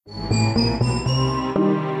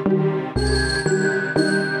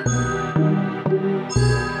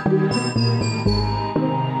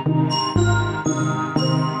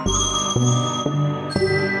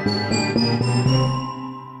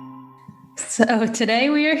So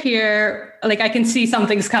today we are here, like I can see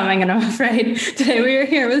something's coming and I'm afraid. Today we are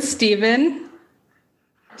here with Stephen.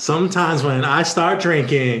 Sometimes when I start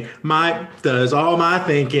drinking, Mike does all my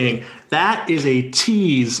thinking. That is a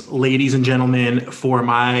tease, ladies and gentlemen, for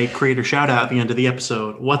my creator shout out at the end of the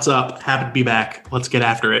episode. What's up? Happy to be back. Let's get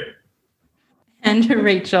after it. And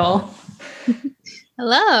Rachel.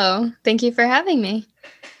 Hello. Thank you for having me.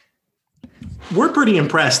 We're pretty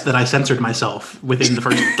impressed that I censored myself within the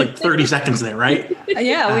first 30 seconds there, right?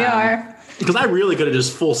 Yeah, we are. Because I really could have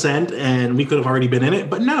just full sent and we could have already been in it.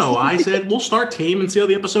 But no, I said we'll start tame and see how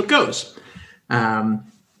the episode goes. But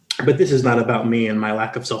this is not about me and my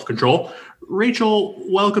lack of self-control. Rachel,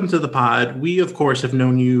 welcome to the pod. We, of course, have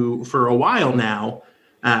known you for a while now.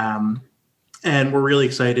 And we're really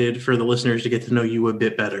excited for the listeners to get to know you a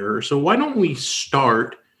bit better. So why don't we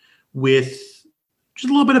start with just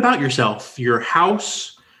a little bit about yourself, your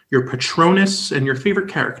house, your Patronus, and your favorite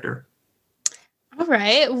character. All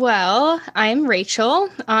right. Well, I'm Rachel.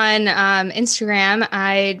 On Instagram,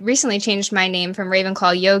 I recently changed my name from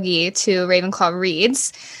Ravenclaw Yogi to Ravenclaw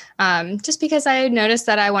Reads, just because I noticed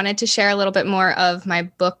that I wanted to share a little bit more of my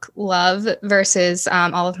book love versus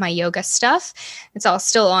all of my yoga stuff. It's all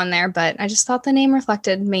still on there, but I just thought the name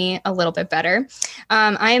reflected me a little bit better.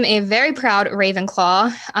 I am a very proud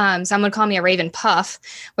Ravenclaw. Some would call me a Raven Puff,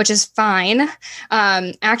 which is fine.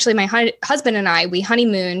 Actually, my husband and I, we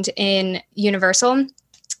honeymooned in Universal.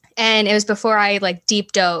 And it was before I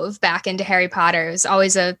deep dove back into Harry Potter. It was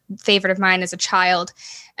always a favorite of mine as a child.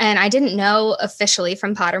 And I didn't know officially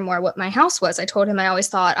from Pottermore what my house was. I told him I always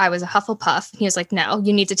thought I was a Hufflepuff. He was like, no,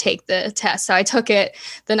 you need to take the test. So I took it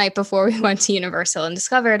the night before we went to Universal and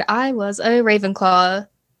discovered I was a Ravenclaw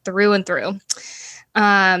through and through.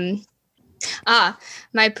 My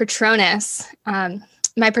Patronus.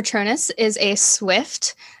 My Patronus is a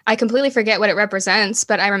Swift. I completely forget what it represents,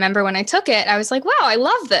 but I remember when I took it, I was like, wow, I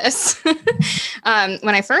love this.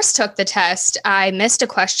 When I first took the test, I missed a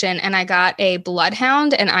question and I got a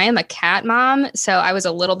bloodhound, and I am a cat mom, so I was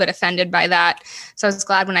a little bit offended by that. So I was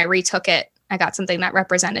glad when I retook it, I got something that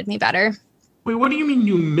represented me better. Wait, what do you mean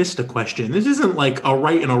you missed a question? This isn't like a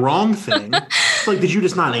right and a wrong thing. Did you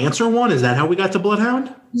just not answer one? Is that how we got to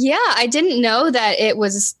Bloodhound? Yeah, I didn't know that it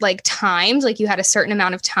was timed, you had a certain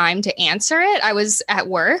amount of time to answer it. I was at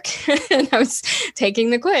work and I was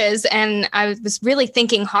taking the quiz and I was really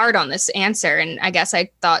thinking hard on this answer. And I guess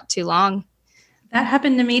I thought too long. That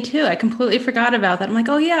happened to me too. I completely forgot about that. I'm like,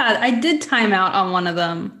 oh yeah, I did time out on one of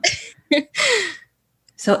them.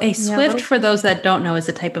 So a Swift, for those that don't know, is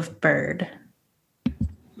a type of bird.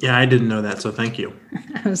 Yeah, I didn't know that, so thank you.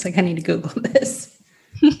 I was like, I need to Google this.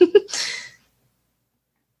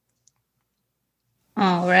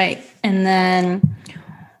 All right. And then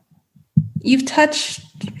you've touched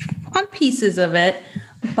on pieces of it,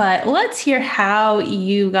 but let's hear how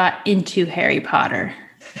you got into Harry Potter.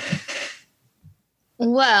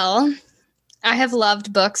 Well, I have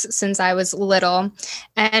loved books since I was little,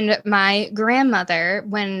 and my grandmother,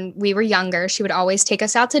 when we were younger, she would always take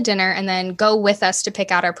us out to dinner and then go with us to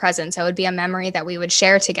pick out our presents. So it would be a memory that we would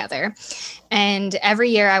share together. And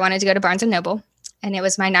every year I wanted to go to Barnes & Noble, and it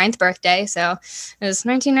was my 9th birthday. So it was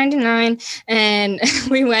 1999, and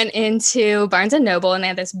we went into Barnes & Noble, and they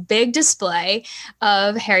had this big display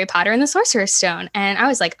of Harry Potter and the Sorcerer's Stone. And I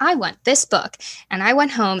was like, I want this book. And I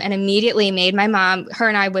went home and immediately made my mom, her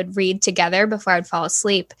and I would read together before I'd fall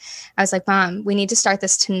asleep. I was like, Mom, we need to start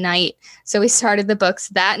this tonight. So we started the books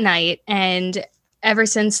that night. And ever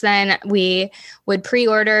since then, we would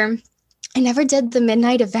pre-order. I never did the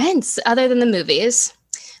midnight events other than the movies.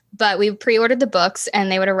 But we pre-ordered the books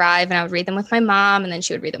and they would arrive and I would read them with my mom and then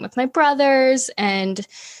she would read them with my brothers. And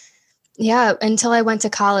yeah, until I went to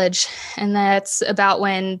college. And that's about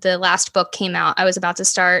when the last book came out. I was about to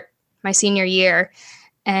start my senior year.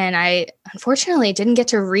 And I unfortunately didn't get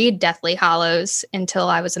to read Deathly Hallows until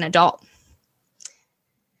I was an adult.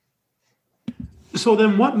 So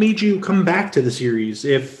then what made you come back to the series?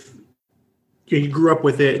 If you grew up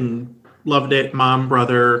with it and loved it, mom,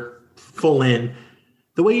 brother, full in,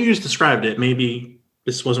 the way you just described it, maybe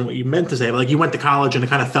this wasn't what you meant to say, but you went to college and it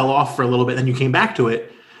kind of fell off for a little bit, then you came back to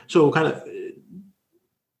it. So kind of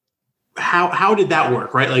how did that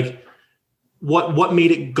work, right? What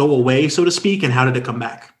made it go away, so to speak, and how did it come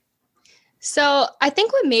back? So I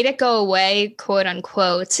think what made it go away, quote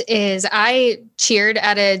unquote, is I cheered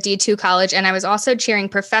at a D2 college and I was also cheering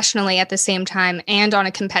professionally at the same time and on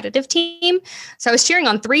a competitive team. So I was cheering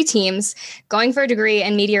on 3 teams, going for a degree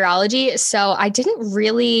in meteorology. So I didn't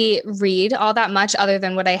really read all that much other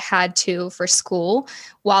than what I had to for school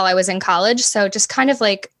while I was in college. So just kind of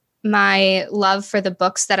my love for the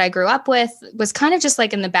books that I grew up with was kind of just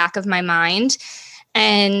like in the back of my mind.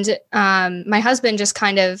 And my husband just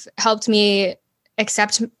kind of helped me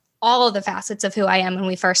accept all of the facets of who I am when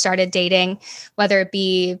we first started dating, whether it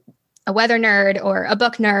be a weather nerd or a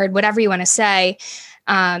book nerd, whatever you want to say.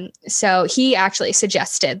 So he actually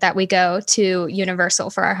suggested that we go to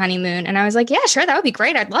Universal for our honeymoon. And I was like, yeah, sure, that would be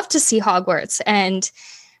great. I'd love to see Hogwarts. And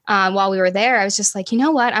while we were there, I was just like, you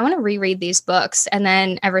know what? I want to reread these books. And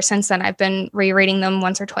then ever since then, I've been rereading them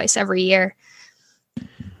once or twice every year.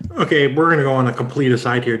 Okay, we're going to go on a complete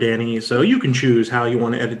aside here, Danny. So you can choose how you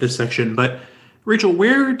want to edit this section. But Rachel,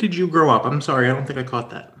 where did you grow up? I'm sorry, I don't think I caught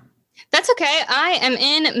that. That's okay. I am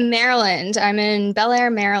in Maryland. I'm in Bel Air,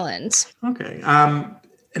 Maryland. Okay. And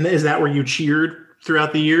is that where you cheered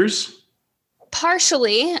throughout the years?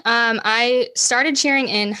 Partially. I started cheering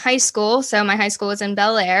in high school. So my high school was in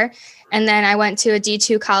Bel Air. And then I went to a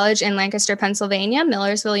D2 college in Lancaster, Pennsylvania,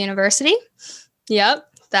 Millersville University. Yep.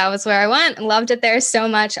 That was where I went. Loved it there so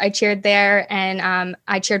much. I cheered there, and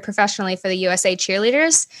I cheered professionally for the USA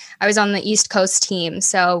Cheerleaders. I was on the East Coast team.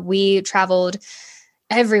 So we traveled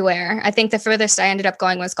everywhere. I think the furthest I ended up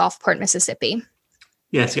going was Gulfport, Mississippi.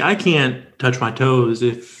 Yeah, see, I can't touch my toes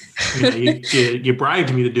if you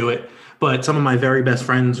bribed me to do it. But some of my very best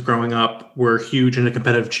friends growing up were huge into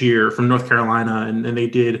competitive cheer from North Carolina, and they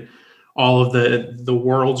did all of the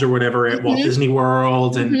worlds or whatever at Walt Disney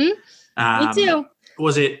World. And me too.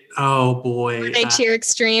 Was it? Oh boy, they Cheer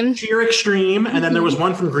Extreme. Cheer Extreme, and then there was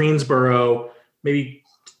one from Greensboro, maybe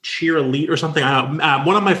Cheer Elite or something.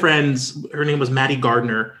 One of my friends, her name was Maddie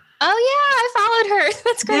Gardner. Oh yeah, I followed her.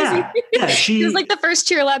 That's crazy. Yeah, she was like the first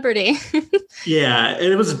cheer celebrity. Yeah,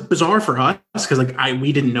 it was bizarre for us because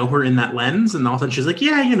we didn't know her in that lens, and all of a sudden she's like,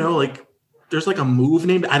 yeah, like there's like a move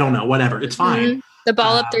named, I don't know, whatever, it's fine. Mm-hmm. The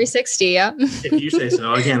Ball Up 360. Yeah. If you say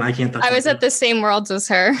so. Again, I can't touch. I was at the same worlds as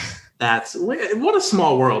her. That's what a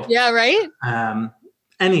small world. Yeah, right?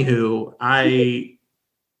 Anywho, I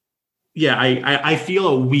feel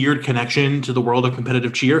a weird connection to the world of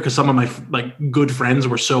competitive cheer because some of my good friends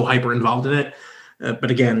were so hyper involved in it. But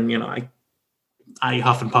again, I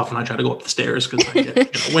huff and puff when I try to go up the stairs because I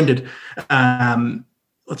get winded.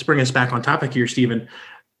 Let's bring us back on topic here, Stephen.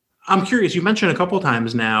 I'm curious. You mentioned a couple of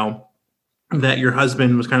times now that your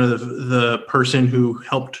husband was kind of the person who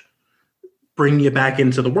helped bring you back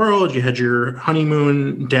into the world. You had your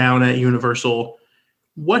honeymoon down at Universal.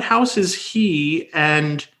 What house is he?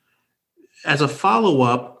 And as a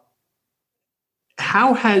follow-up,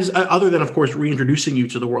 how has, other than of course reintroducing you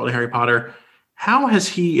to the world of Harry Potter, how has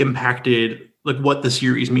he impacted what the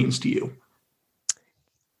series means to you?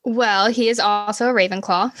 Well, he is also a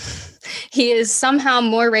Ravenclaw. He is somehow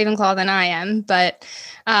more Ravenclaw than I am, but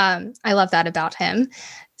I love that about him.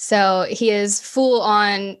 So he is full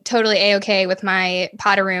on totally A-okay with my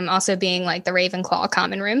Potter room also being like the Ravenclaw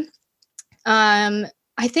common room.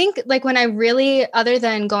 I think when I really, other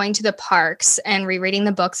than going to the parks and rereading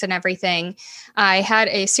the books and everything, I had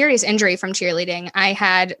a serious injury from cheerleading. I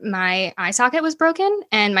had my eye socket was broken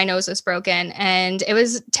and my nose was broken, and it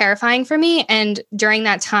was terrifying for me. And during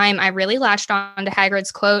that time, I really latched on to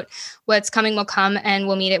Hagrid's quote, "What's coming will come and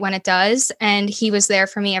we'll meet it when it does." And he was there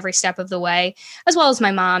for me every step of the way, as well as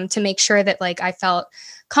my mom, to make sure that I felt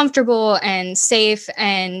comfortable and safe,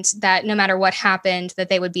 and that no matter what happened, that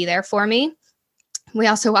they would be there for me. We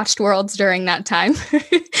also watched Worlds during that time.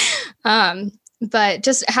 But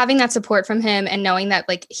just having that support from him and knowing that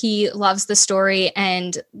he loves the story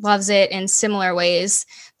and loves it in similar ways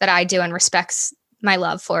that I do and respects my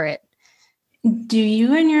love for it. Do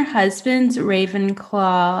you and your husband's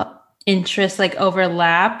Ravenclaw interests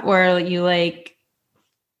overlap, or you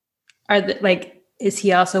is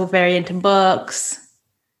he also very into books?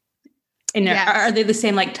 And yes. Are they the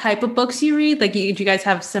same type of books you read? Do you guys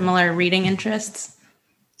have similar reading interests?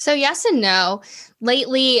 So yes and no.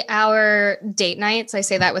 Lately, our date nights, I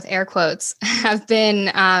say that with air quotes, have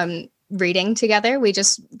been reading together. We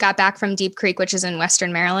just got back from Deep Creek, which is in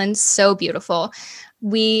Western Maryland. So beautiful.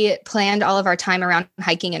 We planned all of our time around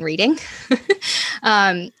hiking and reading.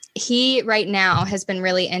 He right now has been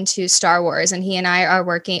really into Star Wars, and he and I are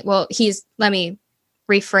working. Well, let me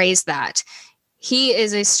rephrase that. He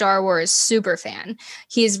is a Star Wars super fan.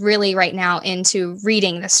 He's really right now into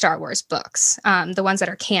reading the Star Wars books, the ones that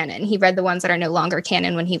are canon. He read the ones that are no longer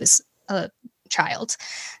canon when he was a child.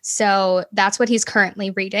 So that's what he's currently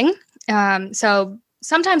reading. So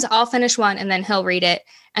sometimes I'll finish one and then he'll read it,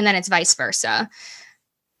 and then it's vice versa.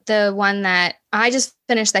 The one that I just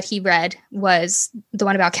finished that he read was the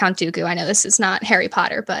one about Count Dooku. I know this is not Harry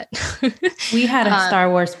Potter, but we had a Star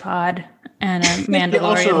Wars pod and a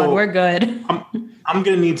Mandalorian one. We're good. I'm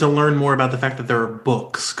going to need to learn more about the fact that there are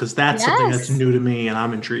books, because that's something that's Yes. new to me and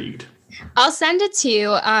I'm intrigued. I'll send it to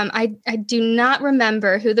you. I do not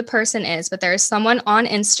remember who the person is, but there is someone on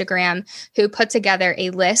Instagram who put together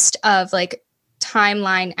a list of like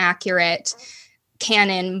timeline accurate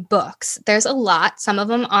canon books. There's a lot. Some of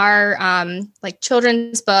them are like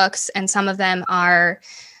children's books, and some of them are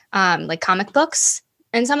like comic books.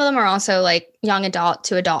 And some of them are also like young adult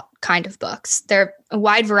to adult kind of books. They're a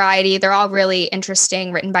wide variety. They're all really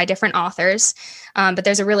interesting, written by different authors. But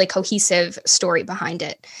there's a really cohesive story behind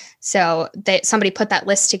it. So somebody put that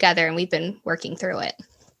list together, and we've been working through it.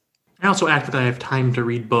 I also act that I have time to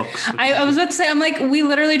read books. I was about to say, I'm like, we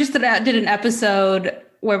literally just did an episode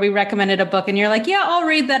where we recommended a book, and you're like, yeah, I'll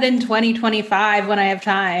read that in 2025 when I have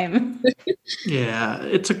time. Yeah,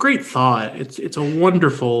 it's a great thought. It's a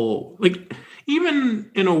wonderful, like,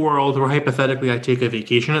 even in a world where hypothetically I take a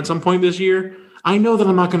vacation at some point this year, I know that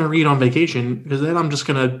I'm not going to read on vacation, because then I'm just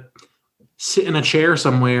going to sit in a chair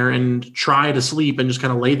somewhere and try to sleep and just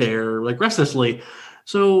kind of lay there like restlessly.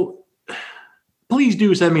 So please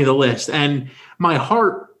do send me the list. And my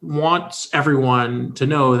heart wants everyone to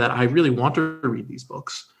know that I really want to read these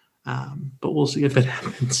books. But we'll see if it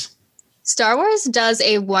happens. Star Wars does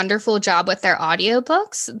a wonderful job with their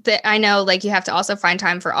audiobooks. That I know, like, you have to also find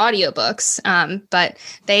time for audiobooks, but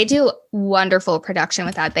they do wonderful production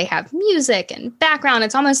with that. They have music and background.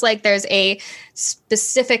 It's almost like there's a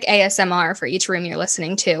specific ASMR for each room you're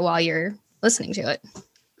listening to while you're listening to it.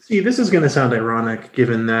 See, this is going to sound ironic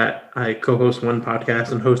given that I co-host one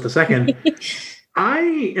podcast and host a second.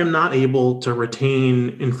 I am not able to retain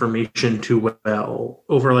information too well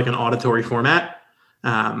over like an auditory format.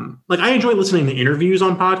 Like, I enjoy listening to interviews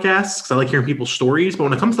on podcasts because I like hearing people's stories. But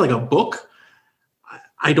when it comes to like a book,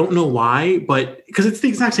 I don't know why, but because it's the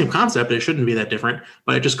exact same concept, it shouldn't be that different,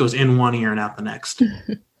 but it just goes in one ear and out the next.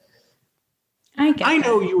 I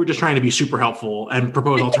know you were just trying to be super helpful and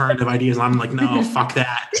propose alternative ideas. And I'm like, no, fuck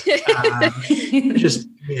that.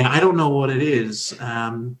 I don't know what it is.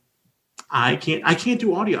 I can't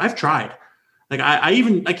do audio. I've tried. Like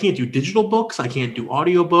I can't do digital books. I can't do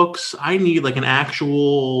audio books. I need like an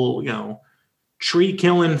actual, tree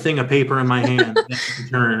killing thing of paper in my hand that I can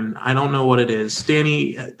turn. I don't know what it is.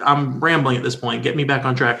 Danny, I'm rambling at this point. Get me back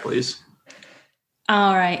on track, please.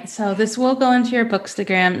 All right. So this will go into your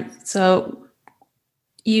Bookstagram. So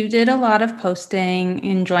you did a lot of posting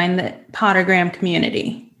and joined the Pottergram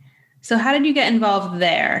community. So how did you get involved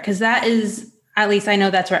there? Because that is, at least I know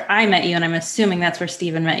that's where I met you, and I'm assuming that's where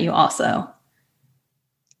Stephen met you also.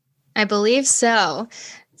 I believe so.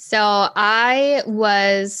 So I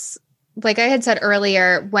was, like I had said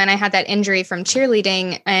earlier, when I had that injury from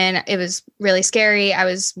cheerleading and it was really scary, I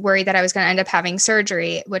was worried that I was going to end up having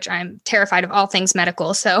surgery, which I'm terrified of all things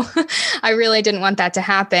medical. So I really didn't want that to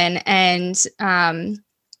happen. And I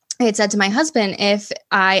had said to my husband, if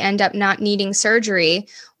I end up not needing surgery,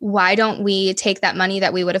 why don't we take that money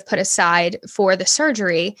that we would have put aside for the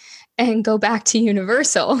surgery and go back to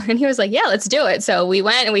Universal? And he was like, yeah, let's do it. So we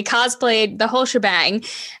went and we cosplayed the whole shebang.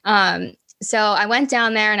 So I went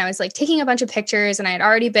down there and I was like taking a bunch of pictures, and I had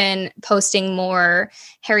already been posting more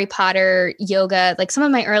Harry Potter yoga. Like, some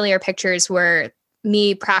of my earlier pictures were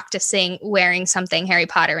me practicing wearing something Harry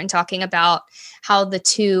Potter and talking about how the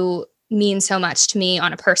two mean so much to me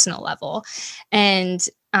on a personal level. And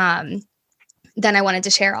then I wanted to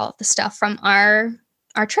share all of the stuff from our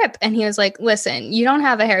trip. And he was like, listen, you don't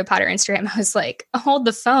have a Harry Potter Instagram. I was like, hold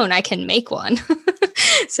the phone, I can make one.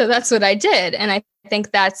 So that's what I did. And I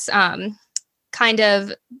think that's kind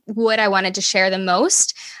of what I wanted to share the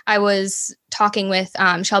most. I was talking with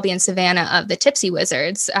Shelby and Savannah of the Tipsy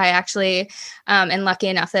Wizards. I actually am lucky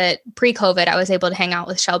enough that pre-COVID, I was able to hang out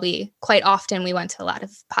with Shelby quite often. We went to a lot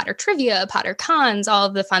of Potter trivia, Potter cons, all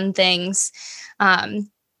of the fun things.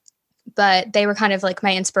 But they were kind of like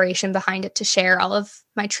my inspiration behind it to share all of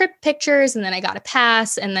my trip pictures. And then I got a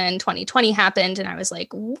pass, and then 2020 happened and I was like,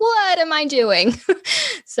 what am I doing?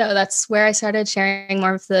 So that's where I started sharing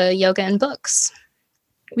more of the yoga and books.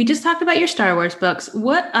 We just talked about your Star Wars books.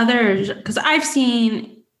 What others, because I've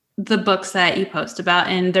seen the books that you post about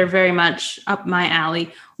and they're very much up my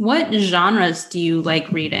alley. What genres do you like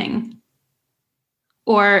reading?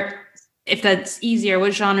 Or if that's easier,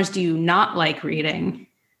 what genres do you not like reading?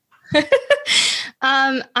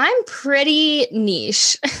 I'm pretty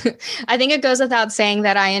niche. I think it goes without saying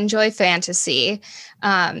that I enjoy fantasy.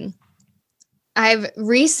 I've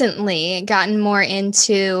recently gotten more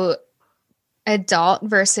into adult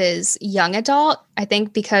versus young adult. I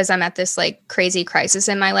think because I'm at this like crazy crisis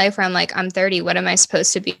in my life where I'm like, I'm 30. What am I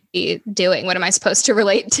supposed to be doing? What am I supposed to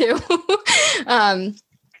relate to?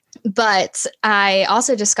 But I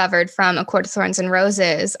also discovered from A Court of Thorns and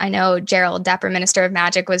Roses, I know Gerald Dapper, Minister of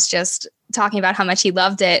Magic, was just talking about how much he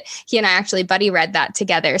loved it. He and I actually buddy read that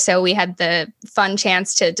together. So we had the fun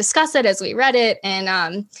chance to discuss it as we read it.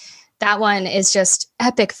 And that one is just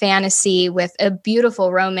epic fantasy with a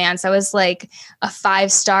beautiful romance. That was like a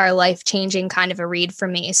 5-star life-changing kind of a read for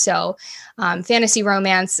me. So fantasy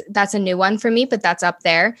romance, that's a new one for me, but that's up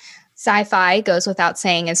there. Sci-fi goes without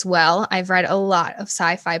saying as well. I've read a lot of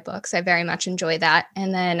sci-fi books. I very much enjoy that.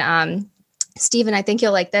 And then, Stephen, I think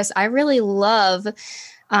you'll like this. I really love,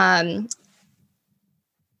 oh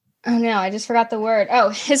no, I just forgot the word. Oh,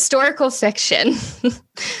 historical fiction.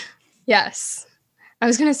 Yes. I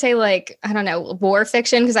was going to say like, I don't know, war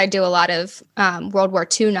fiction, because I do a lot of World War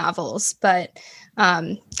II novels, but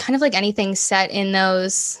kind of like anything set in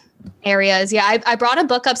those areas. Yeah, I brought a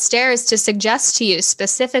book upstairs to suggest to you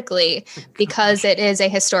specifically because it is a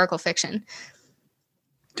historical fiction.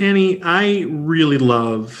 Danny, I really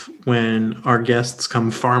love when our guests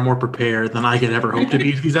come far more prepared than I could ever hope to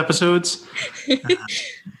be to these episodes.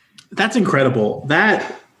 That's incredible.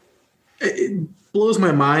 That it blows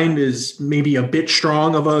my mind is maybe a bit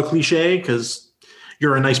strong of a cliche, because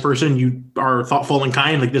you're a nice person. You are thoughtful and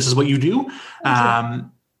kind. Like, this is what you do.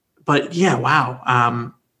 But yeah,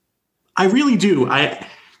 wow. I really do. I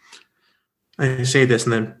say this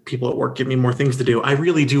and then people at work give me more things to do. I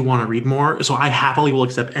really do want to read more. So I happily will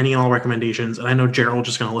accept any and all recommendations. And I know Gerald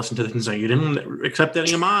just going to listen to this and say, you didn't accept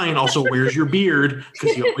any of mine. Also, where's your beard?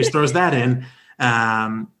 Because he always throws that in.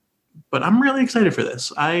 But I'm really excited for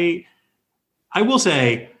this. I will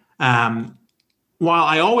say, while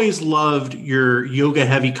I always loved your yoga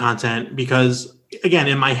heavy content, because again,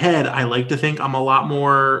 in my head, I like to think I'm a lot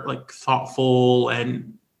more like thoughtful,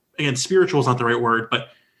 and again, spiritual is not the right word, but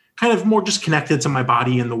kind of more just connected to my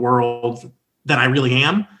body and the world than I really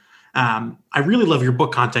am. I really love your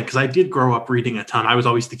book content, because I did grow up reading a ton. I was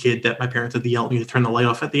always the kid that my parents had to yell at me to turn the light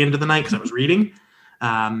off at the end of the night because I was reading.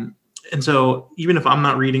 And so even if I'm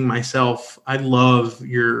not reading myself, I love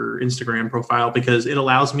your Instagram profile, because it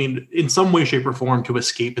allows me in some way, shape, or form to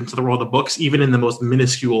escape into the world of books, even in the most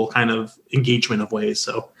minuscule kind of engagement of ways.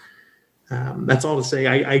 So that's all to say.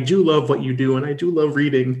 I do love what you do, and I do love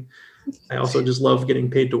reading. I also just love getting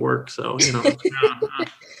paid to work. So, you know.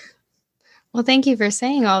 Well, thank you for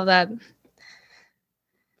saying all that.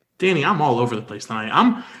 Danny, I'm all over the place tonight.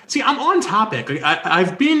 I'm on topic.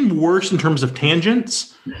 I've been worse in terms of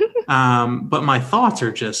tangents, but my thoughts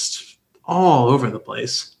are just all over the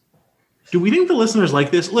place. Do we think the listeners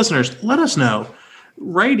like this? Listeners, let us know.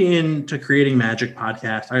 Write in to Creating Magic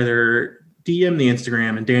Podcast. Either DM the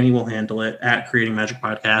Instagram and Danny will handle it at Creating Magic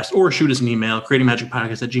Podcast, or shoot us an email,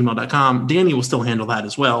 creatingmagicpodcast@gmail.com. Danny will still handle that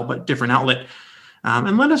as well, but different outlet.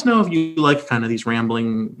 And let us know if you like kind of these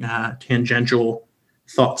rambling, tangential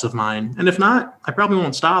thoughts of mine. And if not, I probably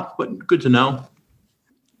won't stop, but good to know.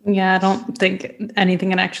 Yeah, I don't think anything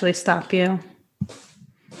can actually stop you.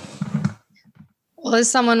 Well,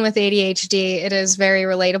 as someone with ADHD, it is very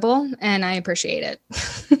relatable, and I appreciate it.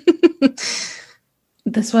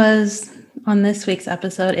 This was, on this week's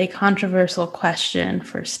episode, a controversial question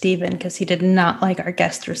for Stephen, because he did not like our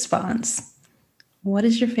guest response. What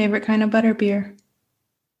is your favorite kind of butterbeer?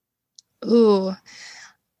 Ooh.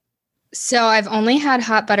 So I've only had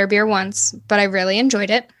hot butterbeer once, but I really enjoyed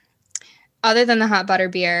it. Other than the hot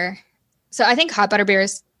butterbeer, so I think hot butterbeer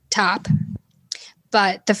is top,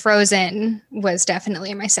 but the frozen was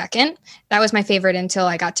definitely my second. That was my favorite until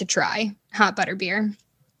I got to try hot butterbeer.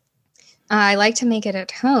 I like to make it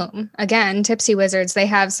at home. Again, Tipsy Wizards, they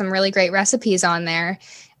have some really great recipes on there.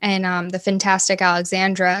 And the fantastic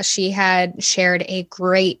Alexandra, she had shared a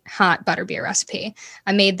great hot butterbeer recipe.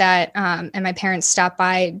 I made that, and my parents stopped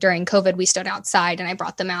by during COVID. We stood outside, and I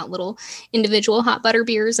brought them out little individual hot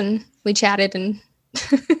butterbeers, and we chatted and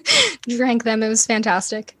drank them. It was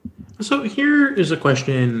fantastic. So here is a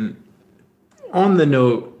question on the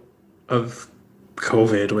note of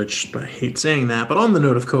COVID, which I hate saying that, but on the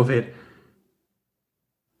note of COVID,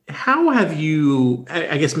 how have you,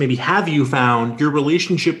 I guess maybe have you found your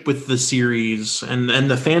relationship with the series and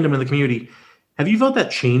the fandom and the community? Have you felt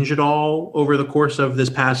that change at all over the course of this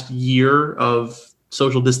past year of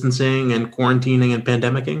social distancing and quarantining and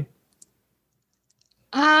pandemicing?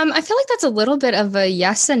 I feel like that's a little bit of a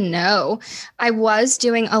yes and no. I was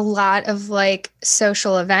doing a lot of like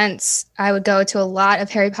social events. I would go to a lot of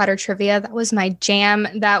Harry Potter trivia. That was my jam.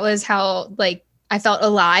 That was how like I felt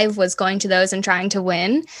alive, was going to those and trying to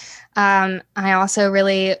win. I also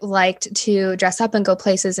really liked to dress up and go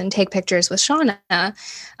places and take pictures with Shauna.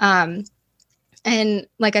 And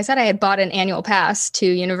like I said, I had bought an annual pass to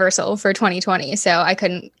Universal for 2020, so I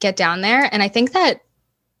couldn't get down there. And I think that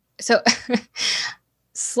so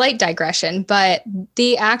slight digression, but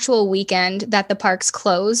the actual weekend that the parks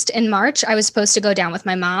closed in March, I was supposed to go down with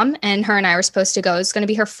my mom, and her and I were supposed to go. It was going to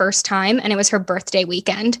be her first time, and it was her birthday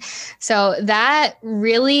weekend. So that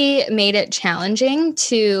really made it challenging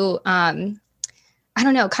to, I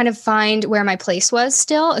don't know, kind of find where my place was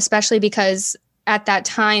still, especially because at that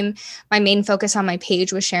time, my main focus on my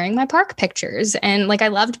page was sharing my park pictures. And like, I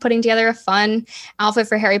loved putting together a fun outfit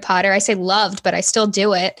for Harry Potter. I say loved, but I still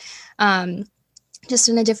do it. Just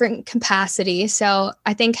in a different capacity. So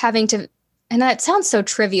I think having to, and that sounds so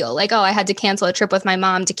trivial, like, oh, I had to cancel a trip with my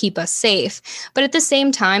mom to keep us safe. But at the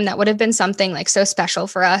same time, that would have been something like so special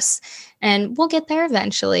for us. And we'll get there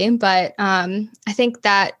eventually. But I think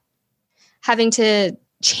that having to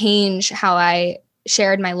change how I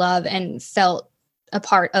shared my love and felt a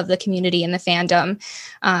part of the community and the fandom,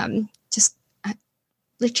 just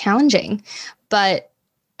like challenging. But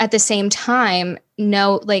at the same time,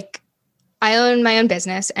 no, like, I own my own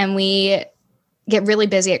business and we get really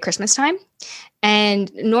busy at Christmas time.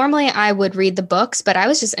 And normally I would read the books, but I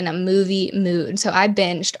was just in a movie mood. So I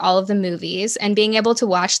binged all of the movies, and being able to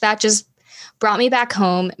watch that just brought me back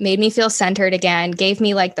home, made me feel centered again, gave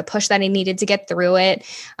me like the push that I needed to get through it,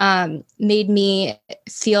 made me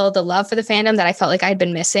feel the love for the fandom that I felt like I'd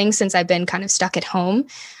been missing since I've been kind of stuck at home.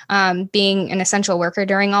 Being an essential worker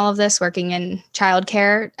during all of this, working in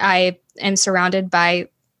childcare, I am surrounded by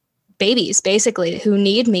babies basically who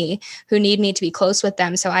need me to be close with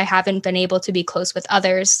them. So I haven't been able to be close with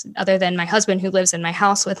others other than my husband who lives in my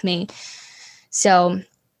house with me. So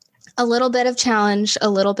a little bit of challenge, a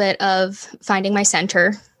little bit of finding my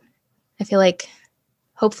center. I feel like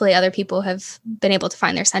hopefully other people have been able to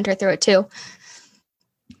find their center through it too.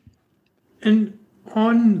 And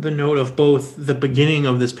on the note of both the beginning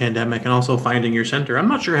of this pandemic and also finding your center, I'm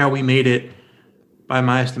not sure how we made it, by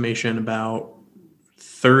my estimation, about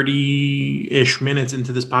 30-ish minutes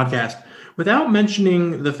into this podcast without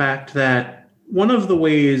mentioning the fact that one of the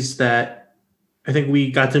ways that I think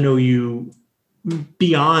we got to know you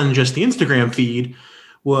beyond just the Instagram feed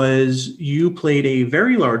was you played a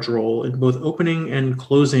very large role in both opening and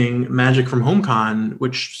closing Magic from HomeCon,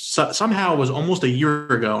 which somehow was almost a year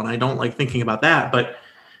ago. And I don't like thinking about that, but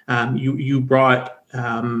you brought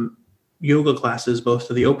yoga classes both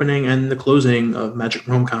to the opening and the closing of Magic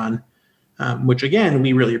from HomeCon. Which, again,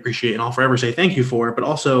 we really appreciate and I'll forever say thank you for, but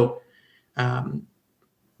also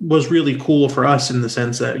was really cool for us in the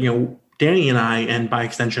sense that, you know, Danny and I, and by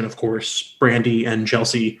extension, of course, Brandy and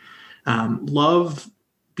Chelsea, love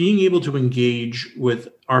being able to engage with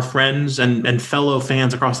our friends and fellow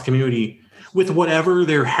fans across the community with whatever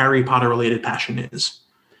their Harry Potter related passion is,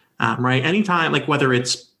 right? Anytime, like whether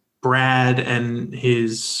it's Brad and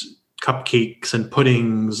his cupcakes and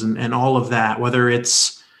puddings and all of that, whether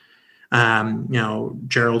it's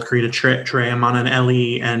Gerald, Karina, Trey, Amana, and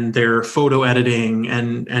Ellie, and their photo editing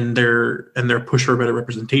and their push for better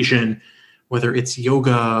representation, whether it's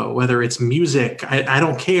yoga, whether it's music, I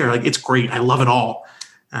don't care. Like, it's great. I love it all.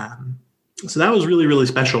 So that was really, really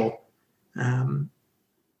special. That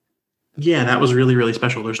was really, really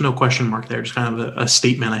special. There's no question mark there. Just kind of a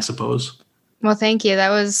statement, I suppose. Well, thank you. That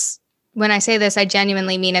was, when I say this, I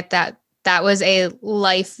genuinely mean it, that was a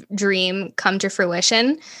life dream come to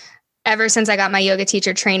fruition. Ever since I got my yoga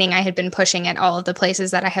teacher training, I had been pushing at all of the places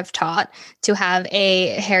that I have taught to have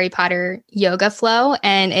a Harry Potter yoga flow,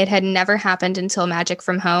 and it had never happened until Magic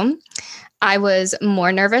from Home. I was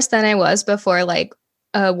more nervous than I was before, like,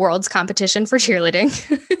 a world's competition for cheerleading.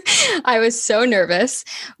 I was so nervous,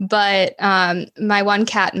 but my one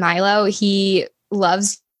cat, Milo, he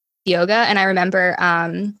loves yoga, and I remember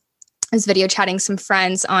I was video chatting some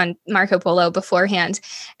friends on Marco Polo beforehand,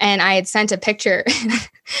 and I had sent a picture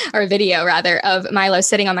or a video rather of Milo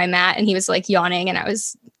sitting on my mat, and he was like yawning, and I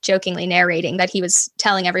was jokingly narrating that he was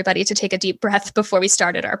telling everybody to take a deep breath before we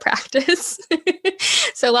started our practice.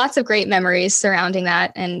 So lots of great memories surrounding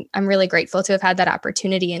that, and I'm really grateful to have had that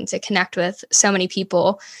opportunity and to connect with so many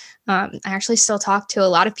people. I actually still talk to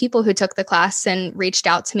a lot of people who took the class and reached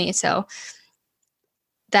out to me, so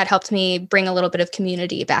that helped me bring a little bit of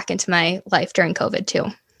community back into my life during COVID too.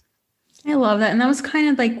 I love that. And that was kind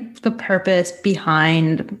of like the purpose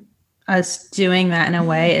behind us doing that in a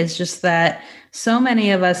way, is just that so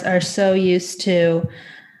many of us are so used to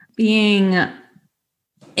meeting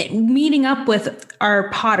up with our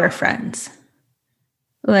Potter friends.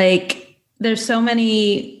 Like, there's so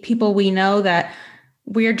many people we know that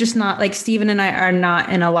we're just not, like, Stephen and I are not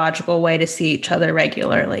in a logical way to see each other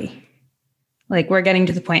regularly. Like, we're getting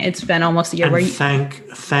to the point, it's been almost a year and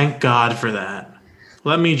thank God for that.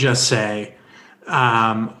 Let me just say,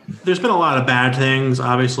 There's been a lot of bad things,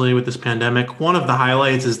 obviously, with this pandemic. One of the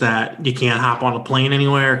highlights is that you can't hop on a plane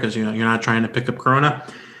anywhere because you're not trying to pick up corona,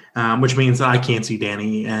 which means that I can't see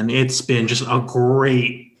Danny, and it's been just a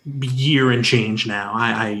great year and change now.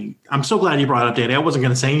 I'm so glad you brought it up, Danny. I wasn't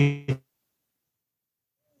going to say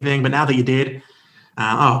anything, but now that you did,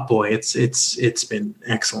 oh boy, it's been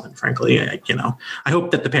excellent. Frankly, I hope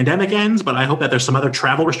that the pandemic ends, but I hope that there's some other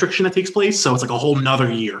travel restriction that takes place, so it's like a whole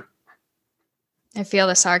nother year. I feel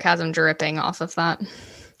the sarcasm dripping off of that.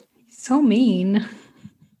 So mean.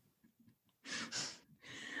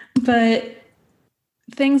 But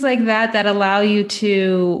things like that allow you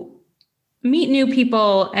to meet new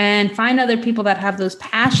people and find other people that have those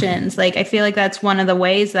passions. Like, I feel like that's one of the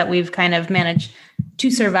ways that we've kind of managed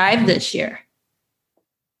to survive this year.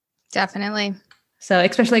 Definitely. So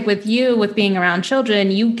especially like with you, with being around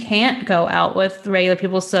children, you can't go out with regular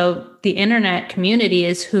people. So the internet community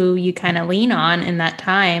is who you kind of lean on in that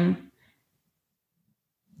time.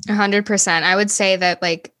 100%. I would say that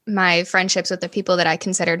like my friendships with the people that I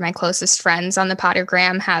considered my closest friends on the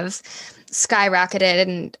Pottergram have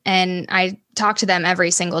skyrocketed, and I talk to them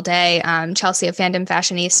every single day. Chelsea of Fandom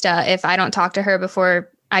Fashionista, if I don't talk to her before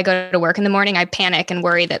I go to work in the morning, I panic and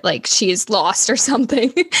worry that like she's lost or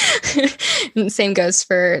something. And same goes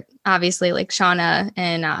for obviously like Shauna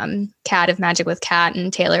and Kat of Magic with Kat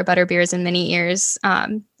and Taylor Butterbeers and Mini Ears.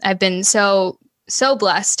 I've been so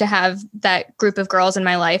blessed to have that group of girls in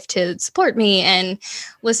my life to support me and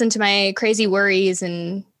listen to my crazy worries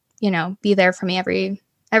and, be there for me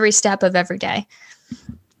every step of every day.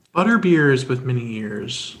 Butterbeers with Mini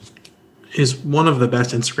Ears is one of the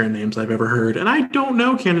best Instagram names I've ever heard. And I don't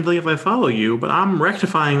know, candidly, if I follow you, but I'm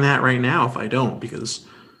rectifying that right now if I don't, because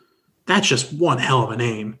that's just one hell of a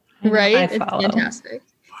name. Right? It's fantastic.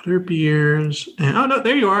 Butterbeers. Oh, no,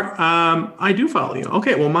 there you are. I do follow you.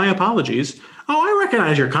 Okay, well, my apologies. Oh, I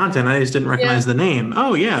recognize your content. I just didn't recognize the name.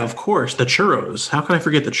 Oh, yeah, of course. The churros. How could I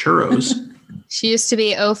forget the churros? She used to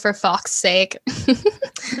be for Fox's sake.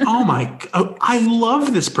 I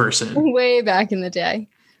love this person. Way back in the day.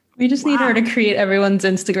 We just need her to create everyone's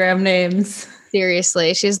Instagram names.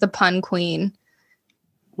 Seriously, she's the pun queen.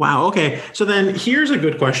 Wow. Okay. So then here's a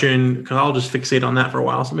good question, because I'll just fixate on that for a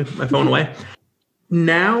while. So let me put my phone away.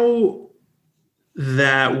 Now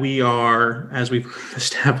that we are, as we've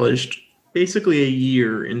established, basically a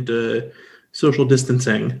year into social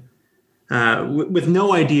distancing, with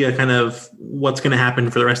no idea kind of what's going to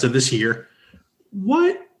happen for the rest of this year,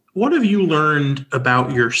 what have you learned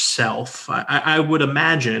about yourself? I would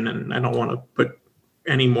imagine, and I don't want to put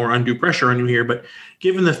any more undue pressure on you here, but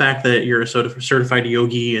given the fact that you're a certified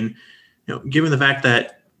yogi, and given the fact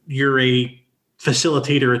that you're a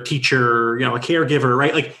facilitator, a teacher, a caregiver,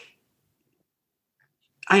 right? Like,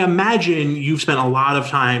 I imagine you've spent a lot of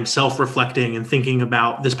time self-reflecting and thinking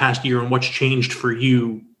about this past year and what's changed for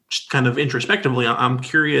you, just kind of introspectively. I'm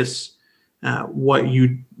curious what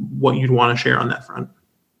you'd want to share on that front.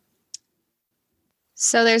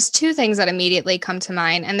 So there's two things that immediately come to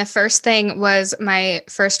mind. And the first thing was my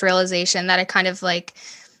first realization that I kind of like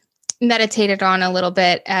meditated on a little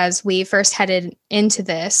bit as we first headed into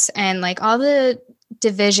this, and like all the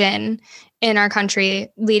division in our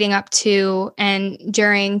country leading up to and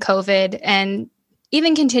during COVID, and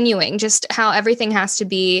even continuing, just how everything has to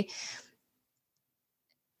be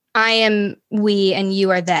I am we and you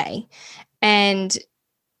are they. And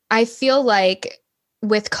I feel like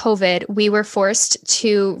with COVID, we were forced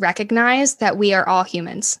to recognize that we are all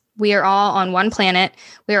humans. We are all on one planet.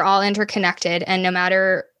 We are all interconnected. And no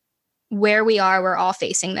matter where we are, we're all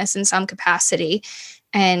facing this in some capacity.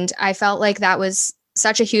 And I felt like that was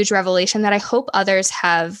such a huge revelation that I hope others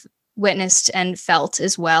have witnessed and felt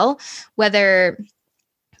as well, whether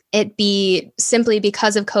it be simply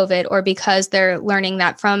because of COVID or because they're learning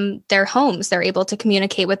that from their homes, they're able to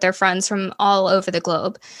communicate with their friends from all over the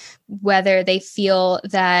globe, whether they feel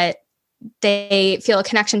that they feel a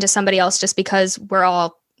connection to somebody else just because we're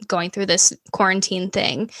all going through this quarantine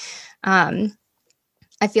thing.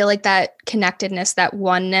 I feel like that connectedness, that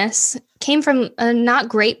oneness came from a not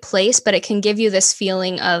great place, but it can give you this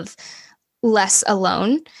feeling of less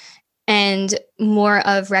alone and more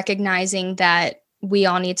of recognizing that we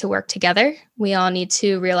all need to work together. We all need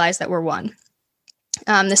to realize that we're one.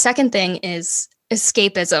 The second thing is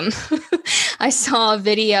escapism. I saw a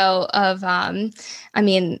video of,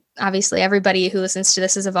 obviously everybody who listens to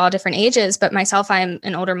this is of all different ages, but myself, I'm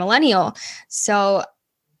an older millennial. So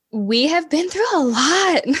we have been through a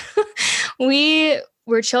lot. We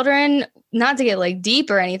were children not to get like deep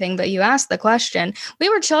or anything, but you asked the question. We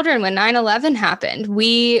were children when 9/11 happened.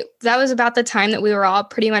 That was about the time that we were all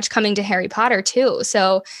pretty much coming to Harry Potter too.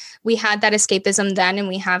 So we had that escapism then, and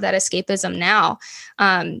we have that escapism now.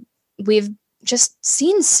 We've just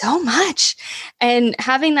seen so much, and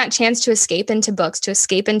having that chance to escape into books, to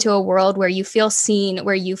escape into a world where you feel seen,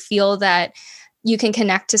 where you feel that you can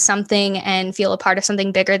connect to something and feel a part of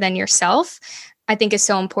something bigger than yourself, I think is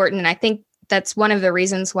so important. And I think that's one of the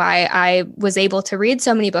reasons why I was able to read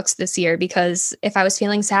so many books this year, because if I was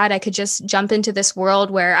feeling sad, I could just jump into this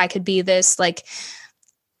world where I could be this like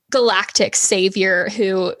galactic savior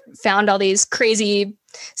who found all these crazy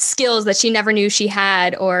skills that she never knew she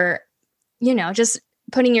had, or, just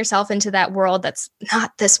putting yourself into that world that's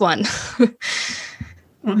not this one.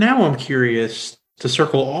 Well, now I'm curious to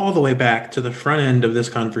circle all the way back to the front end of this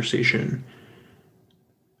conversation.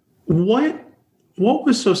 What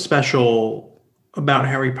was so special about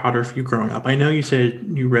Harry Potter for you growing up? I know you said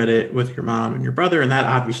you read it with your mom and your brother, and that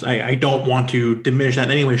obviously, I don't want to diminish that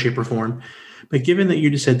in any way, shape, or form. But given that you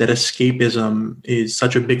just said that escapism is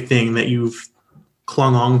such a big thing that you've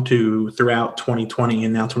clung on to throughout 2020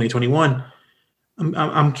 and now 2021,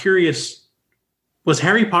 I'm curious, was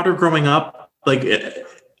Harry Potter growing up like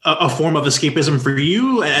a form of escapism for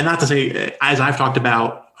you? And not to say, as I've talked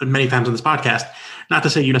about many times on this podcast, not to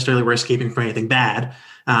say you necessarily were escaping from anything bad,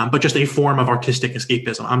 but just a form of artistic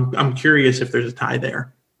escapism. I'm curious if there's a tie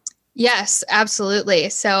there. Yes, absolutely.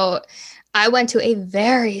 So I went to a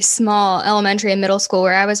very small elementary and middle school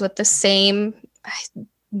where I was with the same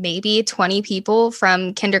maybe 20 people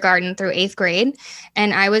from kindergarten through 8th grade.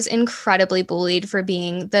 And I was incredibly bullied for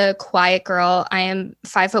being the quiet girl. I am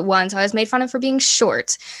 5'1", so I was made fun of for being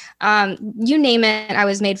short. You name it, I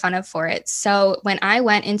was made fun of for it. So when I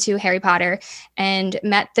went into Harry Potter and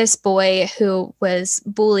met this boy who was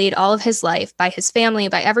bullied all of his life by his family,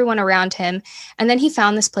 by everyone around him, and then he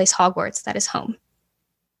found this place, Hogwarts, that is home.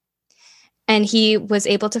 And he was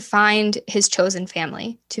able to find his chosen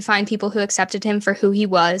family, to find people who accepted him for who he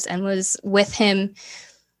was and was with him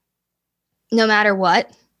no matter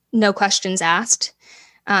what, no questions asked,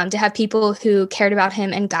 to have people who cared about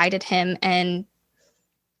him and guided him, and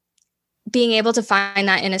being able to find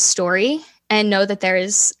that in a story and know that there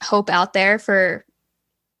is hope out there for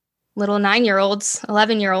little 9-year-olds,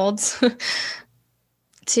 11-year-olds,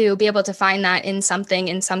 to be able to find that in something,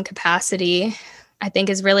 in some capacity, I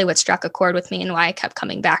think is really what struck a chord with me and why I kept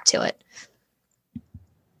coming back to it.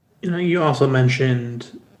 You also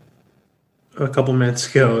mentioned a couple minutes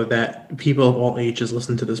ago that people of all ages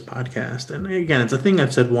listen to this podcast. And again, it's a thing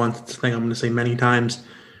I've said once. It's a thing I'm going to say many times.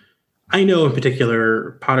 I know in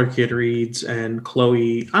particular, Potter Kid Reads and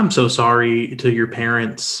Chloe, I'm so sorry to your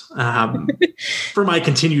parents for my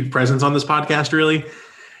continued presence on this podcast, really.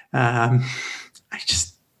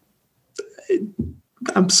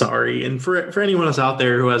 I'm sorry. And for anyone else out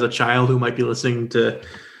there who has a child who might be listening to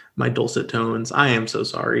my dulcet tones, I am so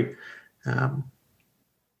sorry.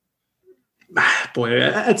 Boy,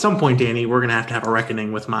 at some point, Danny, we're going to have a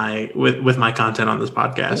reckoning with my content on this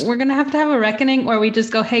podcast. We're going to have a reckoning, or we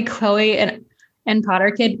just go, hey, Chloe and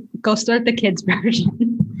Potter Kid, go start the kids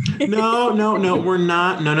version. No, we're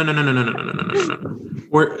not. No.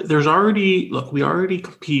 We already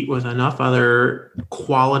compete with enough other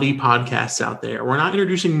quality podcasts out there. We're not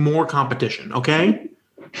introducing more competition, okay?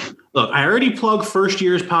 Look, I already plug First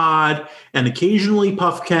Year's Pod and occasionally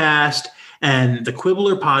Puffcast and the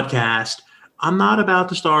Quibbler podcast. I'm not about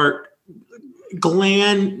to start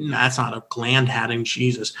glad-handing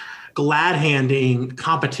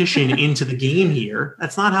competition into the game here.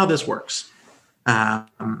 That's not how this works.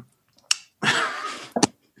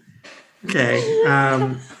 Okay.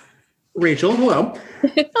 Rachel, hello.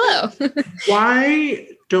 Hello. Why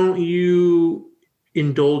don't you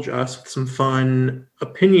indulge us with some fun,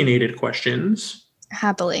 opinionated questions?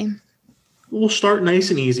 Happily. We'll start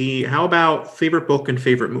nice and easy. How about favorite book and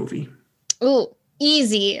favorite movie? Oh,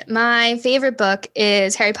 easy. My favorite book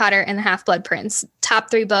is Harry Potter and the Half-Blood Prince. Top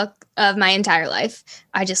 3 book of my entire life.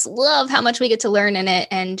 I just love how much we get to learn in it,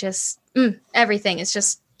 and just everything is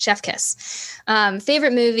just chef kiss.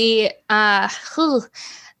 Favorite movie,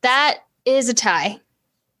 that is a tie.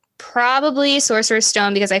 Probably Sorcerer's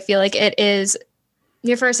Stone, because I feel like it is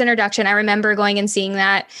your first introduction. I remember going and seeing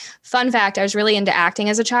that. Fun fact, I was really into acting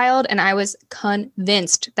as a child, and I was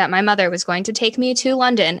convinced that my mother was going to take me to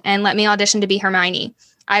London and let me audition to be Hermione.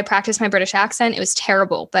 I practiced my British accent. It was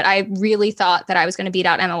terrible, but I really thought that I was going to beat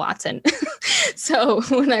out Emma Watson. So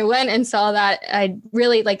when I went and saw that, I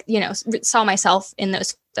really saw myself in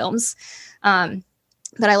those films.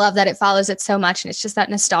 But I love that it follows it so much. And it's just that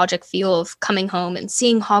nostalgic feel of coming home and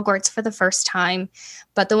seeing Hogwarts for the first time.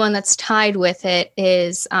 But the one that's tied with it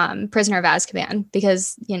is Prisoner of Azkaban,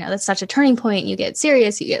 because, you know, that's such a turning point. You get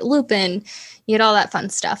Sirius, you get Lupin, you get all that fun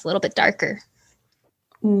stuff, a little bit darker.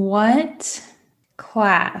 What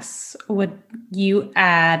class would you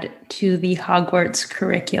add to the Hogwarts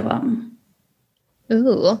curriculum?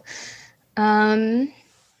 Ooh.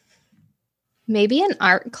 Maybe an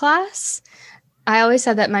art class. I always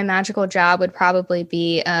said that my magical job would probably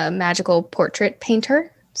be a magical portrait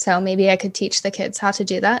painter. So maybe I could teach the kids how to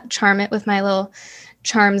do that, charm it with my little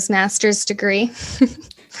charms master's degree.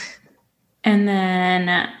 And then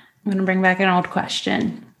I'm going to bring back an old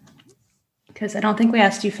question, because I don't think we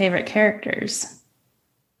asked you favorite characters.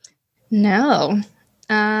 No.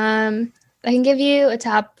 I can give you a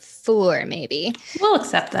top 4, maybe. We'll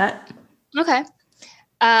accept that. Okay.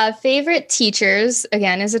 Favorite teachers,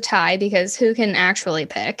 again, is a tie, because who can actually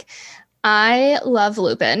pick? I love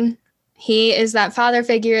Lupin. He is that father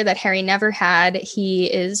figure that Harry never had. He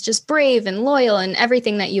is just brave and loyal and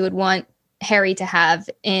everything that you would want Harry to have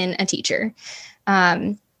in a teacher.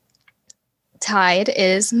 Tied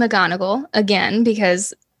is McGonagall, again,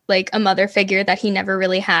 because like a mother figure that he never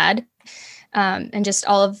really had. And just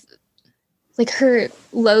all of like her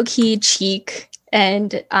low-key cheek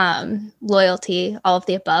and loyalty, all of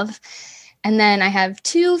the above. And then I have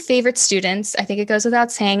 2 favorite students. I think it goes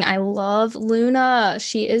without saying, I love Luna.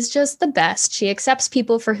 She is just the best. She accepts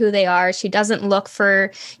people for who they are. She doesn't look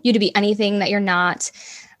for you to be anything that you're not.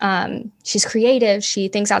 She's creative. She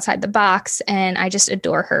thinks outside the box, and I just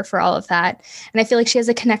adore her for all of that. And I feel like she has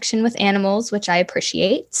a connection with animals, which I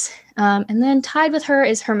appreciate. And then tied with her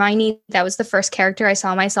is Hermione. That was the first character I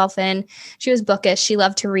saw myself in. She was bookish. She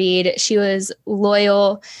loved to read. She was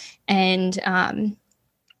loyal, and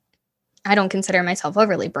I don't consider myself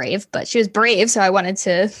overly brave, but she was brave, so I wanted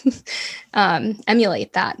to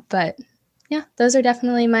emulate that. But yeah, those are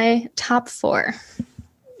definitely my top 4.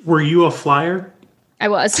 Were you a flyer? I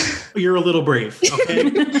was. You're a little brave, okay?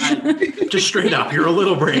 Just straight up, you're a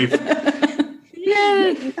little brave.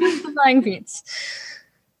 Yeah, flying feats.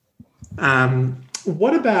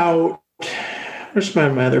 What about, where's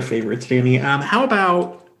my other favorites, Danny? How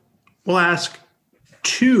about, we'll ask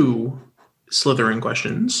 2 Slytherin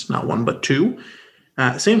questions, not 1, but 2.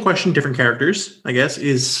 Same question, different characters, I guess.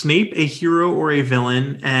 Is Snape a hero or a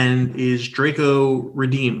villain? And is Draco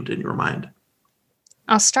redeemed in your mind?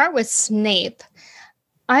 I'll start with Snape.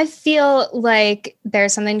 I feel like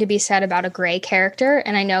there's something to be said about a gray character,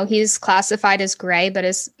 and I know he's classified as gray, but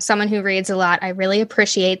as someone who reads a lot, I really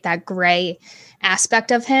appreciate that gray aspect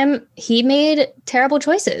of him. He made terrible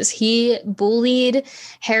choices. He bullied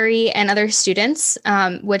Harry and other students,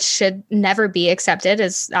 which should never be accepted.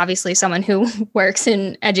 As obviously someone who works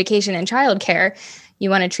in education and childcare, you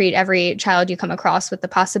want to treat every child you come across with the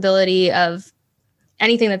possibility of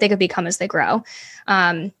anything that they could become as they grow.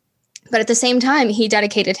 But at the same time, he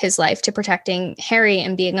dedicated his life to protecting Harry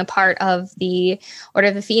and being a part of the Order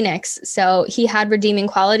of the Phoenix. So he had redeeming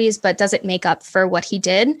qualities, but does it make up for what he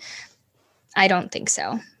did? I don't think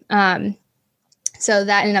so. So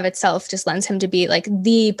that in and of itself just lends him to be like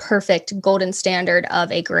the perfect golden standard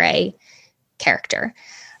of a gray character.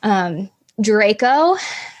 Draco,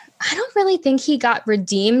 I don't really think he got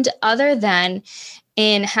redeemed other than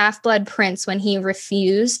in Half-Blood Prince when he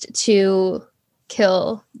refused to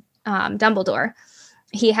kill Dumbledore.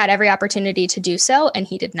 He had every opportunity to do so, and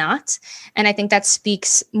he did not. And I think that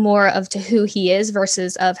speaks more of to who he is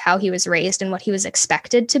versus of how he was raised and what he was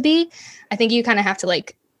expected to be. I think you kind of have to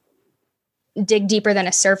like dig deeper than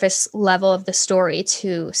a surface level of the story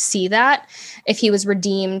to see that. If he was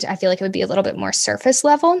redeemed, I feel like it would be a little bit more surface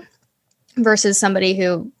level versus somebody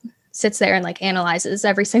who sits there and like analyzes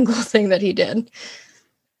every single thing that he did.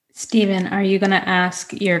 Steven, are you going to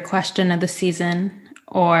ask your question of the season,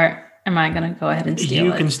 or am I going to go ahead and steal it?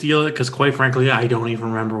 You can steal it, because quite frankly, I don't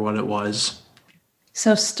even remember what it was.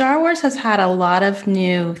 So Star Wars has had a lot of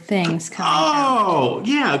new things coming out. Oh,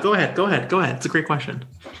 yeah. Go ahead. It's a great question.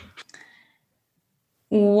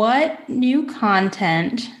 What new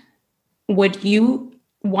content would you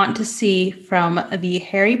want to see from the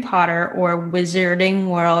Harry Potter or Wizarding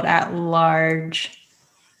World at Large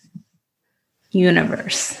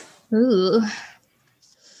universe? Ooh.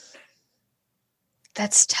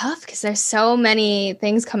 That's tough because there's so many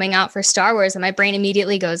things coming out for Star Wars and my brain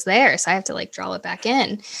immediately goes there. So I have to like draw it back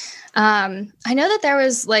in. I know that there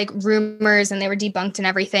was like rumors and they were debunked and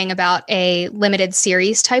everything about a limited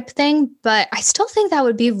series type thing, but I still think that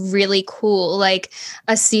would be really cool, like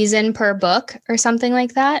a season per book or something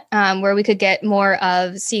like that, where we could get more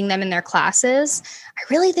of seeing them in their classes. I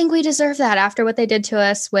really think we deserve that after what they did to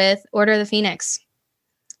us with Order of the Phoenix.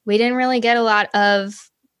 We didn't really get a lot of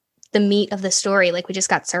the meat of the story. Like we just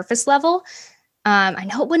got surface level. I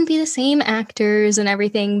know it wouldn't be the same actors and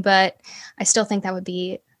everything, but I still think that would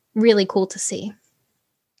be really cool to see.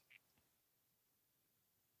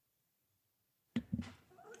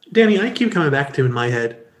 Danny, I keep coming back to in my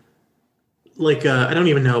head, like, I don't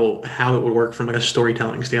even know how it would work from like a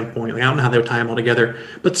storytelling standpoint. Like, I don't know how they would tie them all together,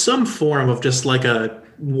 but some form of just like a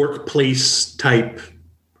workplace type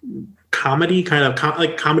comedy, kind of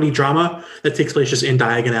like comedy drama that takes place just in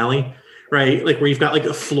Diagon Alley, right? Like where you've got like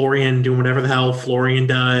a Florian doing whatever the hell Florian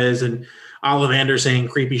does, and Ollivander saying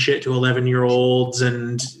creepy shit to 11-year-olds,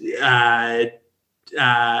 and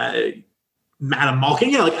Madam Malkin.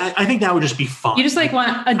 Yeah, like I think that would just be fun. You just like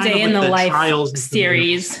want a day in the life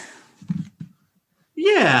series.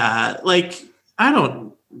 Yeah, like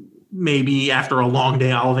maybe after a long day,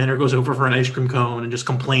 Ollivander goes over for an ice cream cone and just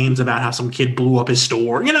complains about how some kid blew up his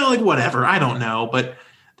store. You know, like whatever. I don't know, but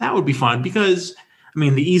that would be fun because, I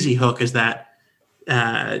mean, the easy hook is that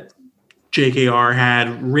JKR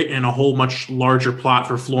had written a whole much larger plot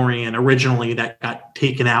for Florian originally that got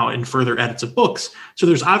taken out in further edits of books. So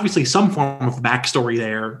there's obviously some form of backstory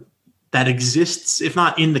there that exists, if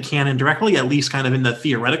not in the canon directly, at least kind of in the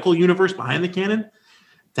theoretical universe behind the canon.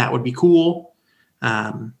 That would be cool.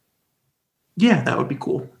 Yeah, that would be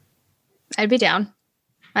cool. I'd be down.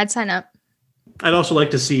 I'd sign up. I'd also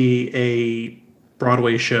like to see a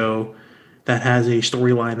Broadway show that has a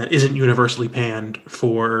storyline that isn't universally panned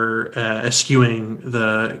for eschewing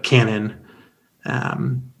the canon.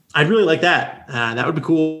 I'd really like that. That would be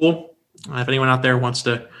cool. If anyone out there wants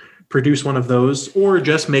to produce one of those or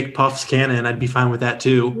just make Puffs canon, I'd be fine with that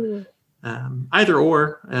too. Either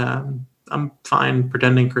or. I'm fine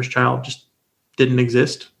pretending Chris Child just didn't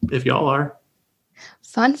exist if y'all are.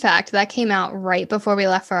 Fun fact, that came out right before we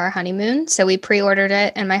left for our honeymoon. So we pre-ordered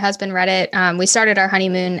it and my husband read it. We started our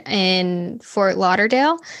honeymoon in Fort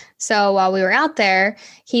Lauderdale. So while we were out there,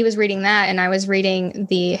 he was reading that and I was reading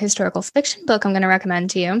the historical fiction book I'm going to recommend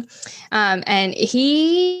to you. And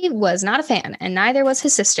he was not a fan and neither was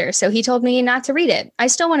his sister. So he told me not to read it. I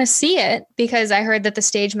still want to see it because I heard that the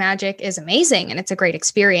stage magic is amazing and it's a great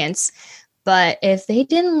experience. But if they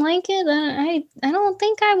didn't like it, I don't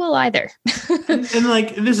think I will either. and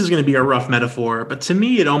like, this is going to be a rough metaphor, but to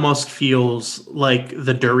me, it almost feels like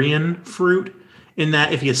the durian fruit in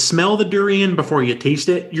that if you smell the durian before you taste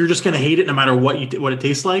it, you're just going to hate it no matter what it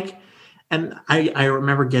tastes like. And I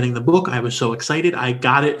remember getting the book. I was so excited. I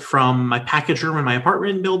got it from my package room in my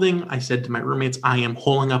apartment building. I said to my roommates, I am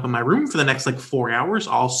holing up in my room for the next like 4 hours.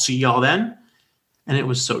 I'll see y'all then. And it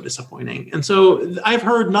was so disappointing. And so I've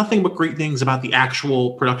heard nothing but great things about the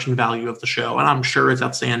actual production value of the show. And I'm sure it's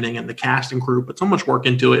outstanding. And the cast and crew put so much work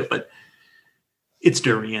into it. But it's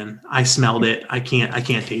durian. I smelled it. I can't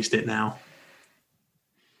taste it now.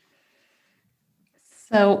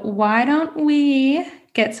 So why don't we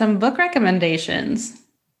get some book recommendations?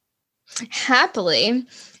 Happily.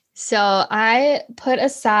 So I put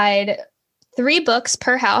aside 3 books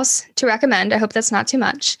per house to recommend. I hope that's not too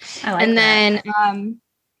much. I like and that. Then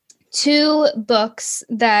 2 books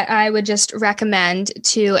that I would just recommend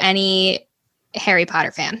to any Harry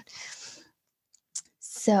Potter fan.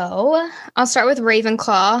 So I'll start with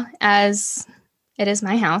Ravenclaw as it is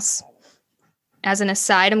my house. As an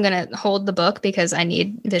aside, I'm going to hold the book because I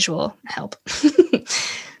need visual help.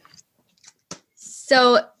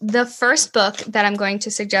 So the first book that I'm going to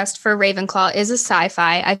suggest for Ravenclaw is a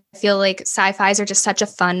sci-fi. I feel like sci-fis are just such a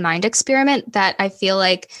fun mind experiment that I feel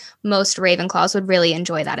like most Ravenclaws would really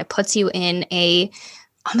enjoy that. It puts you in a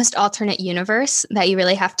almost alternate universe that you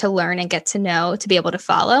really have to learn and get to know to be able to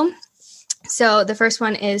follow. So the first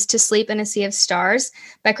one is To Sleep in a Sea of Stars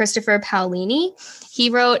by Christopher Paolini. He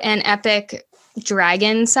wrote an epic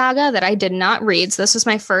dragon saga that I did not read. So this was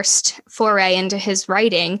my first foray into his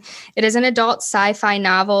writing. It is an adult sci-fi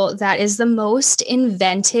novel that is the most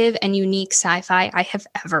inventive and unique sci-fi I have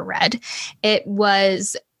ever read. It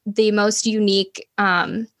was the most unique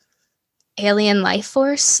alien life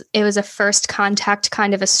force. It was a first contact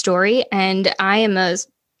kind of a story. And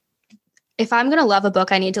if I'm going to love a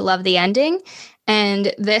book, I need to love the ending.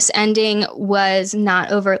 And this ending was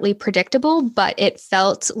not overtly predictable, but it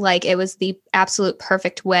felt like it was the absolute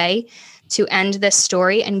perfect way to end this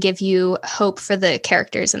story and give you hope for the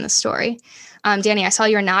characters in the story. Danny, I saw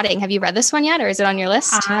you were nodding. Have you read this one yet, or is it on your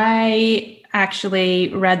list? I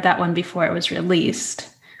actually read that one before it was released.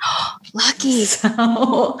 Lucky.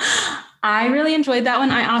 So I really enjoyed that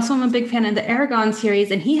one. I also am a big fan of the Aragon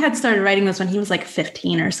series, and he had started writing this when he was like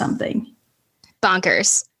 15 or something.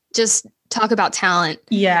 Bonkers. Just talk about talent.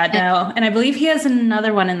 Yeah, no. And I believe he has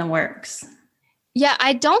another one in the works. Yeah,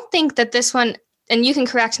 I don't think that this one, and you can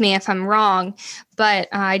correct me if I'm wrong, but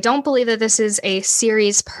I don't believe that this is a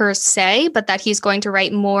series per se, but that he's going to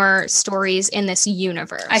write more stories in this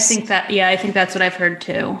universe. I think that's what I've heard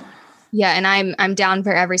too. Yeah, and I'm down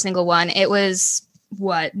for every single one. It was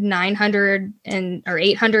 900 or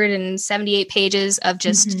 878 pages of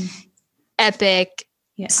just epic.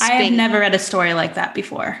 Yeah, I have never read a story like that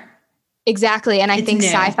before. Exactly. And I think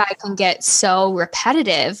sci-fi can get so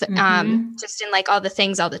repetitive, just in like all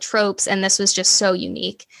the tropes. And this was just so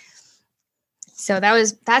unique. So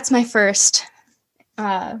that's my first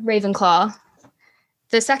Ravenclaw.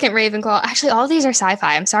 The second Ravenclaw, actually, all these are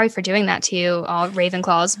sci-fi. I'm sorry for doing that to you, all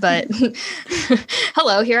Ravenclaws, but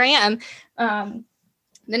hello, here I am.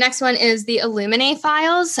 The next one is the Illuminae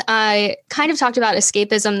Files. I kind of talked about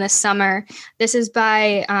escapism this summer. This is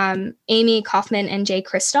by Amy Kaufman and Jay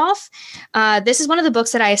Kristoff. This is one of the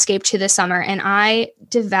books that I escaped to this summer, and I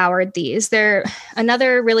devoured these. They're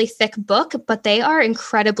another really thick book, but they are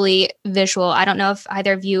incredibly visual. I don't know if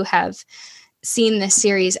either of you have seen this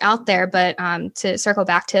series out there, but to circle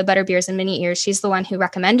back to Butterbeers and Mini Ears, she's the one who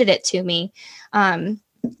recommended it to me.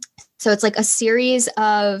 So it's like a series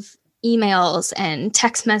of emails and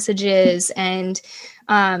text messages and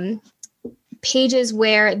pages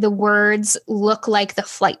where the words look like the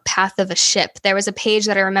flight path of a ship. There was a page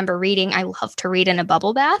that I remember reading. I love to read in a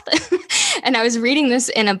bubble bath. And I was reading this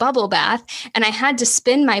in a bubble bath, and I had to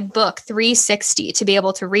spin my book 360 to be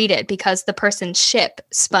able to read it because the person's ship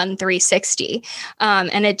spun 360.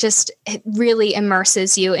 And it really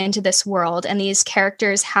immerses you into this world. And these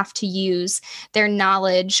characters have to use their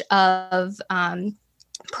knowledge of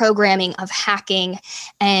programming, of hacking,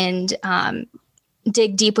 and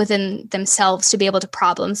dig deep within themselves to be able to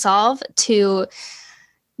problem solve, to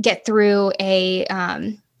get through a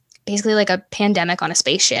basically like a pandemic on a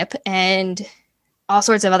spaceship and all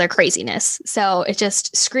sorts of other craziness. So it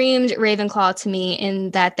just screamed Ravenclaw to me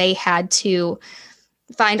in that they had to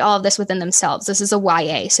find all of this within themselves. This is a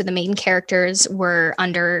YA, so the main characters were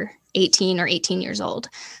under 18 or 18 years old.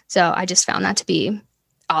 So I just found that to be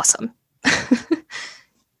awesome.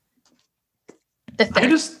 I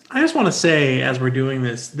just want to say, as we're doing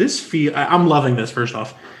this, I'm loving this. First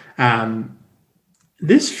off,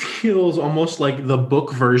 this feels almost like the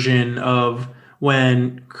book version of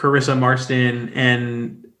when Carissa Marston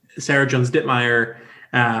and Sarah Jones Dittmeyer,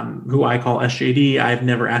 who I call SJD, I've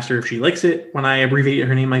never asked her if she likes it when I abbreviate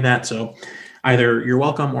her name like that. So either you're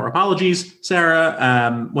welcome or apologies,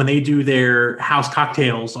 Sarah. When they do their house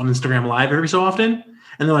cocktails on Instagram Live every so often,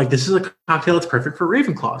 and they're like, this is a cocktail that's perfect for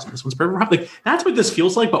Ravenclaws, and this one's perfect for, like, that's what this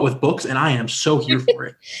feels like, but with books, and I am so here for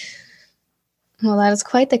it. Well, that is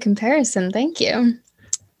quite the comparison. Thank you.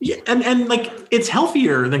 Yeah, and like, it's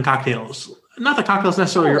healthier than cocktails. Not that cocktails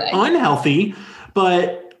necessarily are unhealthy,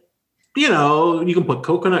 but, you know, you can put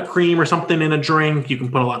coconut cream or something in a drink. You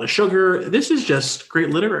can put a lot of sugar. This is just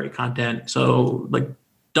great literary content. So, like,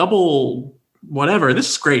 double whatever. This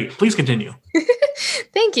is great. Please continue.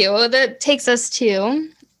 Thank you. Well, that takes us to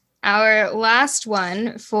our last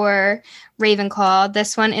one for Ravenclaw.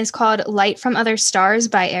 This one is called Light from Other Stars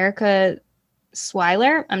by Erica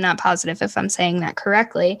Swiler. I'm not positive if I'm saying that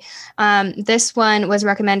correctly. This one was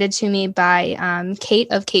recommended to me by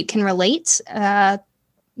Kate of Kate Can Relate.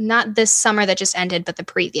 Not this summer that just ended, but the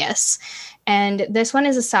previous. And this one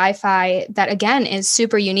is a sci-fi that, again, is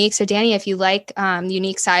super unique. So, Danny, if you like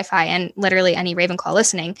unique sci-fi, and literally any Ravenclaw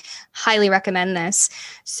listening, highly recommend this.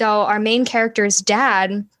 So our main character's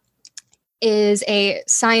dad is a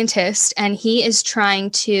scientist, and he is trying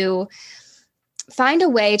to find a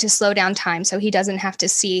way to slow down time so he doesn't have to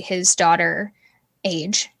see his daughter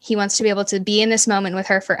age. He wants to be able to be in this moment with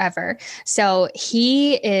her forever. So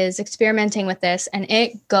he is experimenting with this, and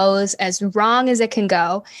it goes as wrong as it can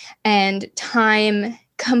go. And time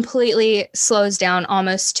completely slows down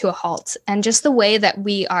almost to a halt. And just the way that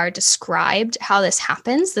we are described how this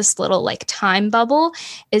happens, this little like time bubble,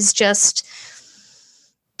 is just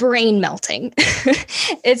brain melting.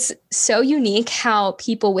 It's so unique how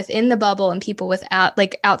people within the bubble and people without,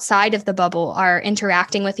 like outside of the bubble, are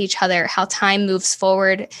interacting with each other, how time moves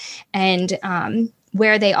forward, and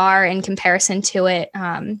where they are in comparison to it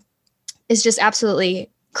is just absolutely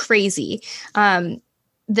crazy.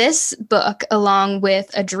 this book, along with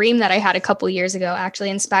a dream that I had a couple years ago, actually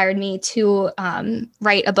inspired me to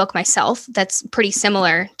write a book myself that's pretty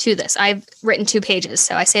similar to this. I've written 2 pages,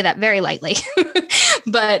 so I say that very lightly.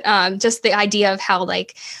 But just the idea of how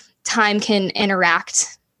like time can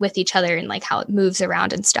interact with each other and like how it moves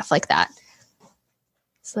around and stuff like that.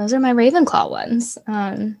 So those are my Ravenclaw ones.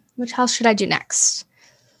 Which house should I do next?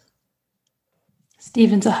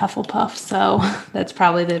 Steven's a Hufflepuff, so that's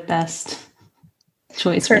probably the best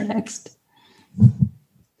choice for next.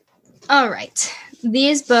 All right.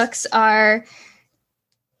 These books are,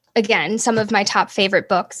 again, some of my top favorite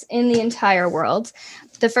books in the entire world.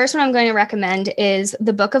 The first one I'm going to recommend is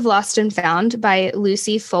The Book of Lost and Found by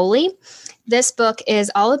Lucy Foley. This book is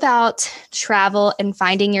all about travel and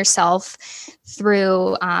finding yourself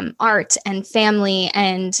through art and family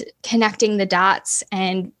and connecting the dots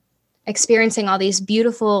and experiencing all these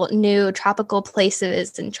beautiful new tropical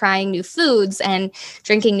places and trying new foods and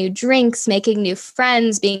drinking new drinks, making new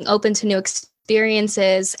friends, being open to new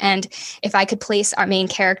experiences. And if I could place our main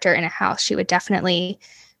character in a house, she would definitely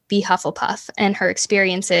be Hufflepuff, and her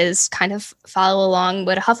experiences kind of follow along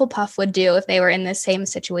what a Hufflepuff would do if they were in the same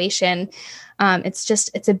situation.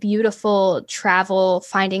 It's a beautiful travel,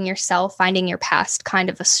 finding yourself, finding your past kind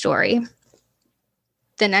of a story.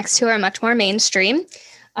 The next 2 are much more mainstream.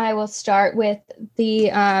 I will start with the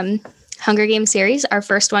Hunger Games series, our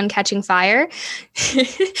first one, Catching Fire.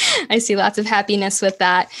 I see lots of happiness with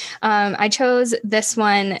that. I chose this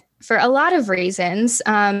one for a lot of reasons.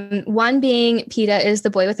 One being Peeta is the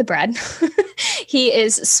boy with the bread. He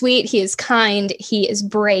is sweet, he is kind, he is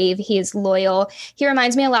brave, he is loyal. He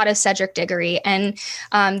reminds me a lot of Cedric Diggory, and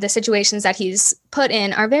the situations that he's put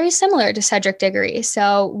in are very similar to Cedric Diggory.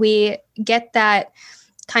 So we get that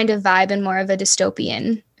kind of vibe and more of a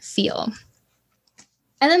dystopian feel.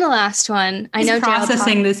 And then the last one, I know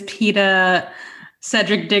processing this Peeta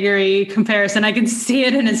Cedric Diggory comparison. I can see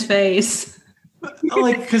it in his face.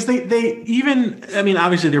 Like, because they even, I mean,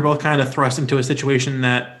 obviously they're both kind of thrust into a situation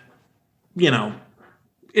that, you know,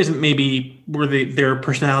 isn't maybe where their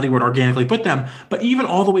personality would organically put them, but even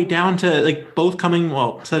all the way down to like both coming,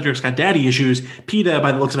 well, Cedric's got daddy issues, Peeta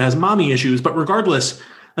by the looks of it has mommy issues, but regardless,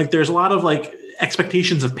 like there's a lot of like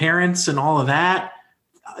expectations of parents and all of that.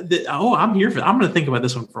 I'm here for, I'm going to think about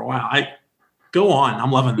this one for a while. Go on.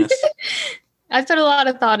 I'm loving this. I've put a lot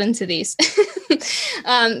of thought into these.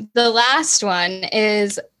 The last one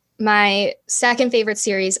is my second favorite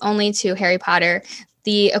series, only to Harry Potter,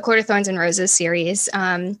 the A Court of Thorns and Roses series.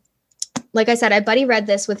 Like I said, I buddy read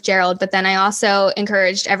this with Gerald, but then I also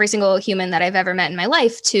encouraged every single human that I've ever met in my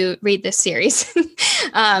life to read this series.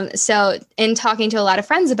 So in talking to a lot of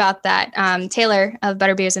friends about that, Taylor of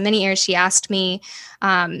Butterbeers and Mini Ears, she asked me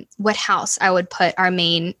what house I would put our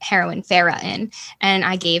main heroine, Farah, in. And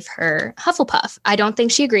I gave her Hufflepuff. I don't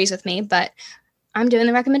think she agrees with me, but I'm doing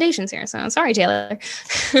the recommendations here. So I'm sorry, Taylor.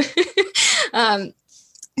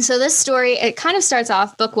 So this story, it kind of starts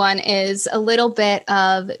off, book 1 is a little bit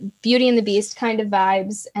of Beauty and the Beast kind of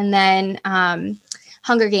vibes, and then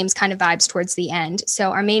Hunger Games kind of vibes towards the end.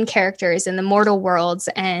 So our main character is in the mortal worlds,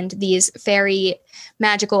 and these fairy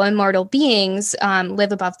magical immortal beings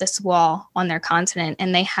live above this wall on their continent,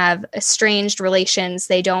 and they have estranged relations.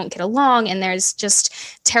 They don't get along, and there's just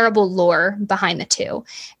terrible lore behind the two.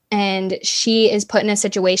 And she is put in a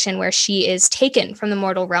situation where she is taken from the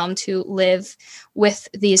mortal realm to live with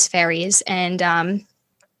these fairies, and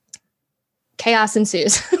chaos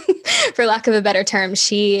ensues, for lack of a better term.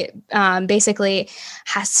 She basically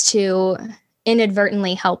has to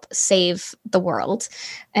inadvertently help save the world.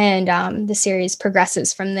 And the series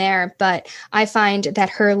progresses from there. But I find that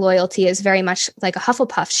her loyalty is very much like a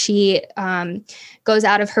Hufflepuff. She goes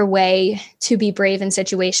out of her way to be brave in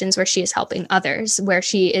situations where she is helping others, where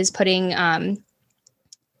she is putting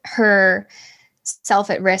her self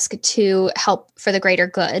at risk to help for the greater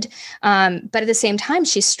good. But at the same time,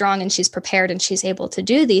 she's strong and she's prepared and she's able to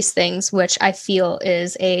do these things, which I feel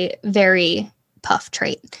is a very Puff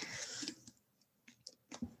trait.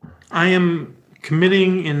 I am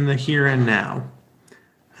committing in the here and now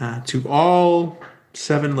to all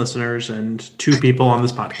 7 listeners and 2 people on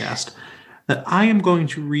this podcast that I am going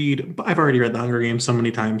to read. I've already read The Hunger Games so many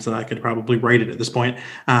times that I could probably write it at this point.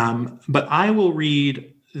 But I will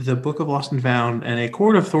read The Book of Lost and Found and A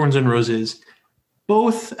Court of Thorns and Roses,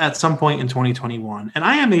 both at some point in 2021. And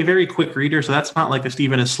I am a very quick reader, so that's not like that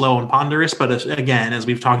Stephen is slow and ponderous. But again, as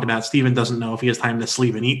we've talked about, Stephen doesn't know if he has time to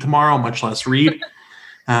sleep and eat tomorrow, much less read.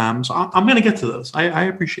 So I'm going to get to those. I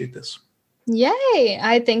appreciate this. Yay.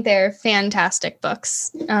 I think they're fantastic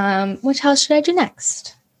books. Which house should I do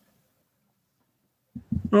next?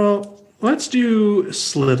 Well, let's do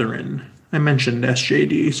Slytherin. I mentioned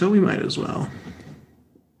SJD, so we might as well.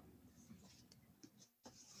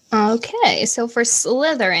 Okay, so for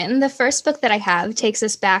Slytherin, the first book that I have takes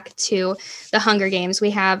us back to the Hunger Games. We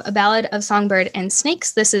have A Ballad of Songbird and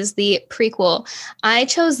Snakes. This is the prequel. I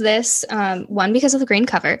chose this, one, because of the green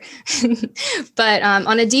cover, but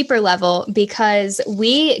on a deeper level, because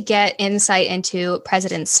we get insight into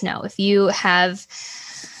President Snow. If you have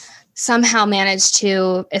somehow managed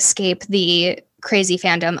to escape the crazy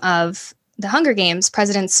fandom of the Hunger Games,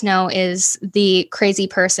 President Snow is the crazy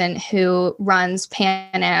person who runs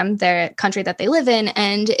Pan Am, the country that they live in,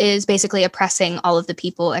 and is basically oppressing all of the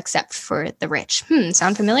people except for the rich.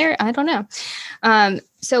 Sound familiar? I don't know.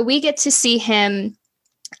 So we get to see him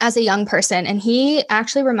as a young person, and he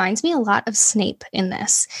actually reminds me a lot of Snape in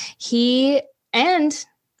this. He and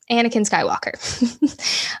Anakin Skywalker.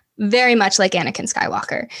 Very much like Anakin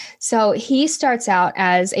Skywalker. So he starts out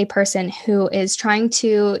as a person who is trying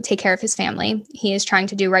to take care of his family. He is trying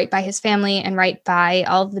to do right by his family and right by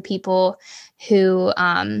all of the people who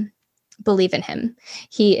believe in him.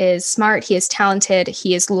 He is smart, he is talented,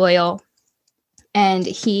 he is loyal, and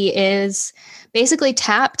he is basically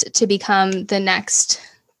tapped to become the next,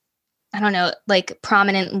 I don't know, like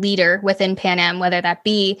prominent leader within Pan Am, whether that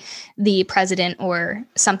be the president or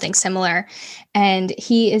something similar. And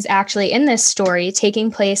he is actually in this story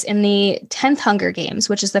taking place in the 10th Hunger Games,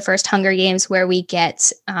 which is the first Hunger Games where we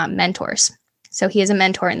get mentors. So he is a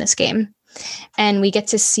mentor in this game. And we get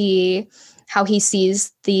to see how he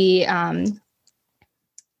sees the,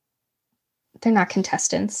 they're not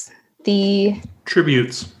contestants, the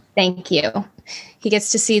tributes. Thank you. He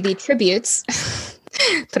gets to see the tributes.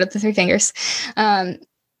 Put up the three fingers,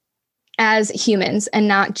 as humans and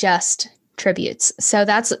not just tributes. So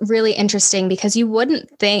that's really interesting because you wouldn't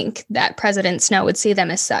think that President Snow would see them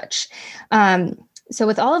as such. So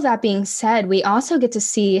with all of that being said, we also get to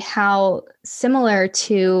see how similar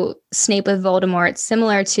to Snape with Voldemort,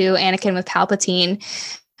 similar to Anakin with Palpatine,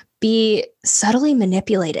 be subtly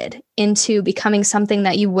manipulated into becoming something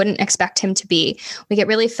that you wouldn't expect him to be. We get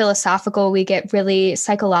really philosophical. We get really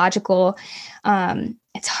psychological.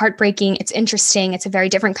 It's heartbreaking. It's interesting. It's a very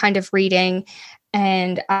different kind of reading.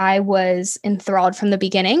 And I was enthralled from the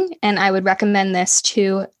beginning. And I would recommend this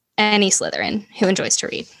to any Slytherin who enjoys to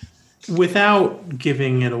read. Without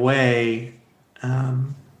giving it away,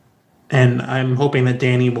 and I'm hoping that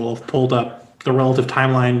Danny will have pulled up the relative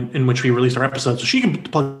timeline in which we released our episode, so she can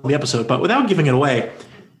plug the episode. But without giving it away,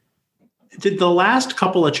 did the last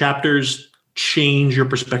couple of chapters change your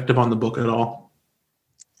perspective on the book at all?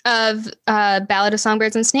 Of Ballad of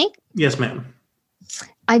Songbirds and Snake? Yes, ma'am.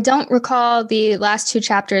 I don't recall the last two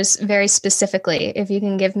chapters very specifically. If you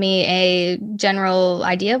can give me a general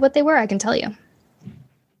idea of what they were, I can tell you.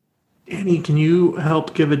 Danny, can you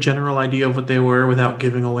help give a general idea of what they were without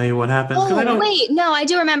giving away what happened? No, I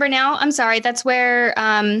do remember now. I'm sorry. That's where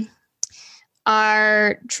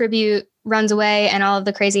our tribute runs away and all of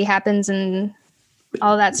the crazy happens and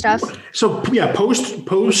all that stuff. So yeah,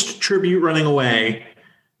 post tribute running away,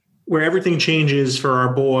 where everything changes for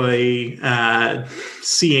our boy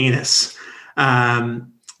Cianus.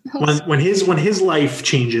 When his life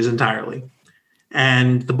changes entirely,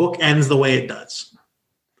 and the book ends the way it does.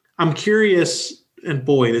 I'm curious, and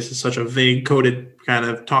boy, this is such a vague coded kind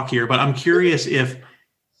of talk here, but I'm curious if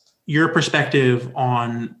your perspective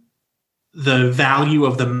on the value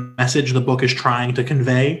of the message the book is trying to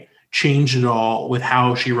convey changed at all with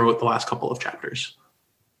how she wrote the last couple of chapters.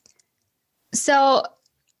 So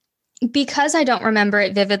because I don't remember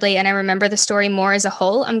it vividly and I remember the story more as a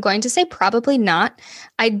whole, I'm going to say probably not.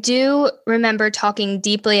 I do remember talking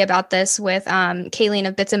deeply about this with Kayleen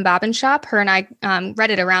of Bits and Bobbin Shop. Her and I read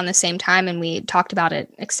it around the same time and we talked about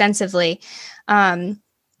it extensively. I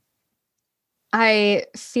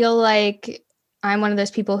feel like I'm one of those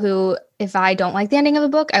people who, if I don't like the ending of a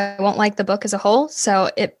book, I won't like the book as a whole. So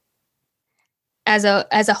it, as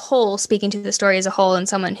a whole, speaking to the story as a whole, and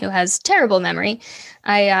someone who has terrible memory,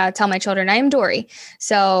 I tell my children I am Dory.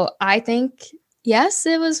 So I think, yes,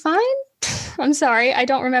 it was fine. I'm sorry. I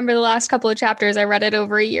don't remember the last couple of chapters. I read it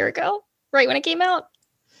over a year ago, right when it came out.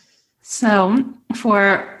 So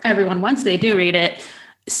for everyone, once they do read it,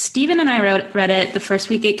 Stephen and I read it the first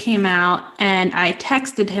week it came out, and I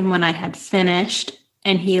texted him when I had finished,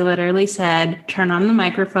 and he literally said, "Turn on the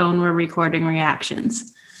microphone, we're recording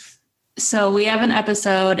reactions." So we have an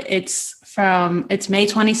episode. It's May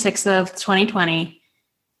 26th of 2020,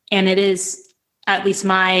 and it is at least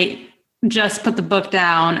my just put the book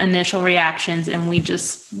down initial reactions, and we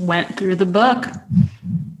just went through the book.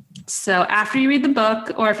 So after you read the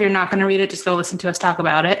book, or if you're not going to read it, just go listen to us talk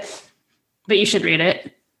about it. But you should read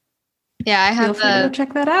it. Yeah, I have Feel free to go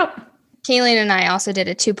check that out. Kayleen and I also did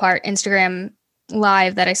a 2-part Instagram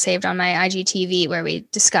live that I saved on my IGTV where we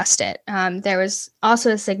discussed it. There was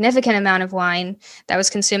also a significant amount of wine that was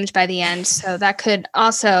consumed by the end. So that could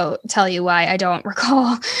also tell you why I don't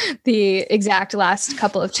recall the exact last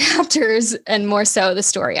couple of chapters and more so the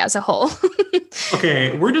story as a whole.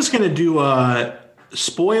 Okay, we're just going to do a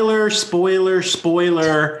spoiler.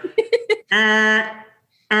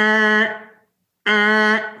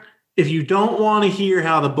 If you don't want to hear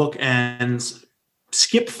how the book ends,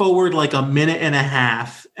 skip forward like a minute and a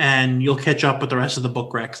half and you'll catch up with the rest of the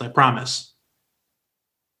book, Rex. I promise.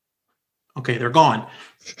 Okay, they're gone.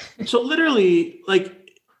 So literally,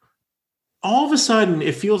 like, all of a sudden,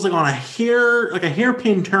 it feels like on a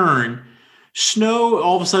hairpin turn, Snow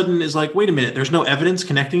all of a sudden is like, wait a minute, there's no evidence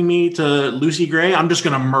connecting me to Lucy Gray. I'm just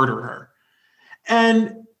going to murder her.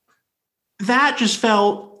 And that just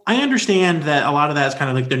felt, I understand that a lot of that is kind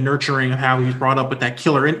of like the nurturing of how he's brought up with that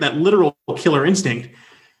that literal killer instinct.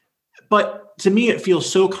 But to me, it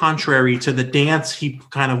feels so contrary to the dance he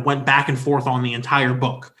kind of went back and forth on the entire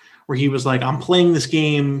book, where he was like, I'm playing this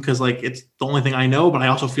game because like it's the only thing I know, but I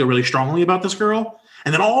also feel really strongly about this girl.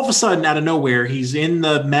 And then all of a sudden, out of nowhere, he's in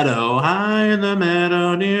the meadow, high in the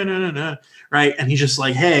meadow, right? And he's just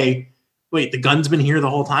like, hey, wait, the gun's been here the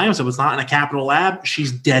whole time, so it's not in a Capitol lab.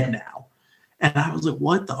 She's dead now. And I was like,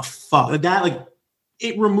 what the fuck? That, like,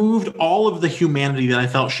 it removed all of the humanity that I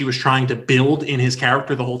felt she was trying to build in his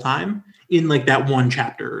character the whole time in, like, that one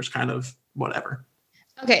chapter is kind of whatever.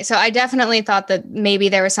 Okay, so I definitely thought that maybe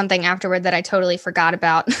there was something afterward that I totally forgot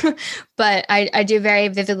about. But I do very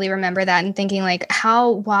vividly remember that and thinking, like,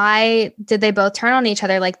 why did they both turn on each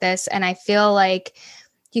other like this? And I feel like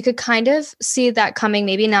you could kind of see that coming,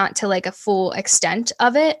 maybe not to like a full extent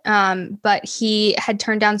of it, but he had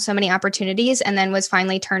turned down so many opportunities and then was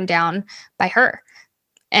finally turned down by her.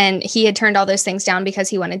 And he had turned all those things down because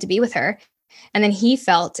he wanted to be with her. And then he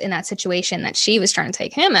felt in that situation that she was trying to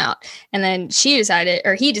take him out. And then he decided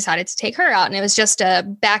to take her out. And it was just a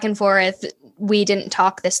back and forth. We didn't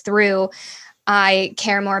talk this through. I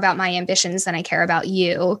care more about my ambitions than I care about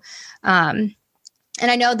you. And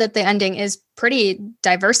I know that the ending is pretty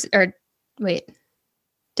divisive, pretty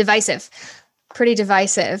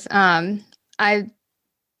divisive.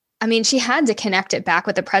 I mean, she had to connect it back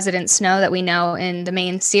with the President Snow that we know in the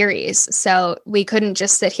main series. So we couldn't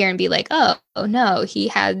just sit here and be like, oh no, he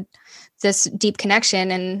had this deep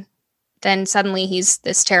connection and then suddenly he's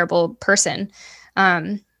this terrible person.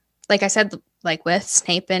 Like I said, like with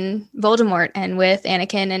Snape and Voldemort and with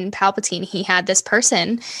Anakin and Palpatine, he had this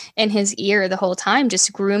person in his ear the whole time,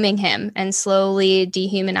 just grooming him and slowly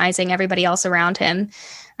dehumanizing everybody else around him.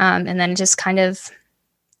 And then just kind of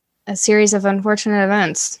a series of unfortunate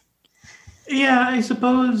events. Yeah, I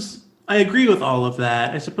suppose I agree with all of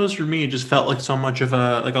that. I suppose for me, it just felt like so much of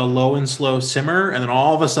a low and slow simmer, and then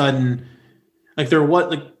all of a sudden, there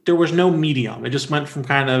was no medium. It just went from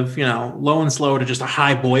kind of low and slow to just a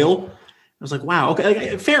high boil. I was like, wow,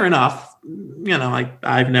 okay, fair enough.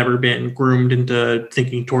 I've never been groomed into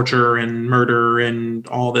thinking torture and murder and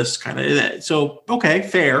all this kind of. So okay,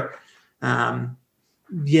 fair.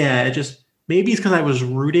 Yeah, it just. Maybe it's because I was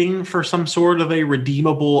rooting for some sort of a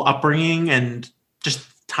redeemable upbringing and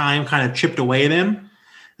just time kind of chipped away at him.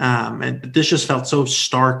 And this just felt so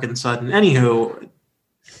stark and sudden. Anywho,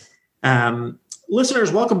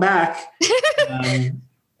 listeners, welcome back.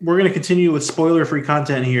 We're going to continue with spoiler-free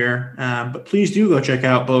content here. But please do go check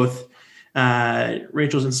out both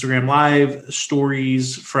Rachel's Instagram Live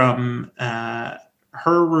stories from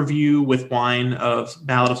her review with wine of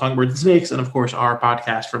Ballad of Songbirds and Snakes, and of course our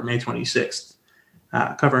podcast from May 26th,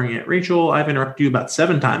 covering it. Rachel, I've interrupted you about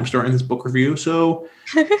 7 times during this book review, so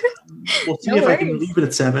we'll see if I can leave it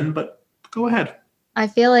at 7, but go ahead. I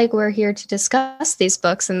feel like we're here to discuss these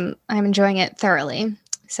books, and I'm enjoying it thoroughly.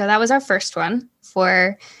 So that was our first one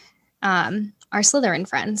for our Slytherin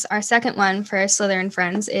friends. Our second one for Slytherin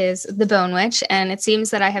friends is The Bone Witch, and it seems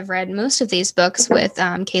that I have read most of these books with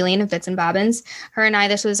Kayleen of Bits and Bobbins. Her and I,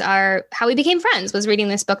 this was how we became friends, was reading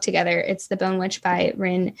this book together. It's The Bone Witch by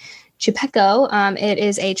Rin Chupeco. It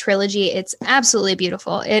is a trilogy. It's absolutely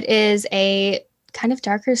beautiful. It is a kind of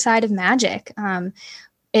darker side of magic.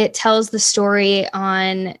 It tells the story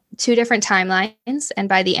on 2 different timelines, and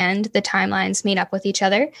by the end, the timelines meet up with each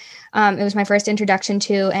other. It was my first introduction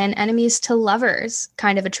to an enemies to lovers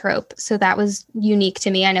kind of a trope, so that was unique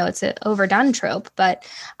to me. I know it's an overdone trope, but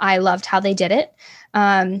I loved how they did it.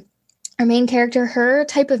 Our main character, her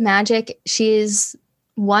type of magic, she's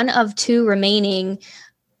one of 2 remaining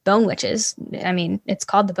bone witches. I mean, it's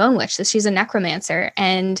called the Bone Witch. So she's a necromancer.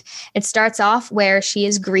 And it starts off where she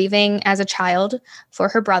is grieving as a child for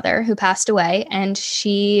her brother who passed away, and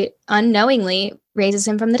she unknowingly raises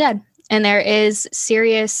him from the dead. And there is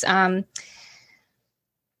serious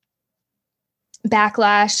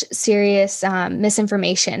backlash, serious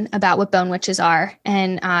misinformation about what bone witches are.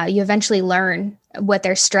 And you eventually learn what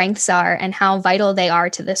their strengths are and how vital they are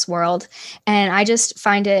to this world. And I just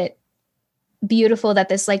find it beautiful that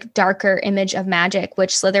this like darker image of magic,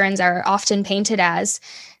 which Slytherins are often painted as,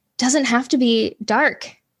 doesn't have to be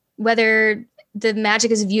dark. Whether the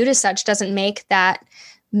magic is viewed as such doesn't make that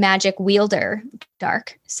magic wielder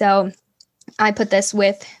dark. So I put this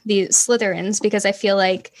with the Slytherins because I feel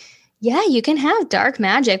like, yeah, you can have dark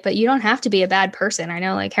magic, but you don't have to be a bad person. I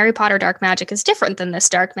know like Harry Potter dark magic is different than this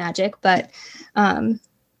dark magic, but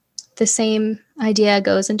the same idea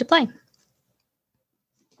goes into play.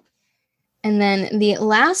 And then the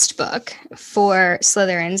last book for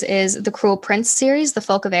Slytherins is the Cruel Prince series, the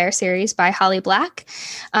Folk of Air series by Holly Black.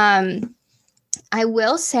 I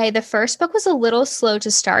will say the first book was a little slow to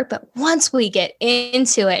start, but once we get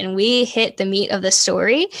into it and we hit the meat of the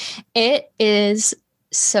story, it is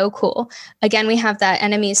so cool. Again, we have that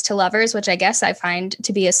enemies to lovers, which I guess I find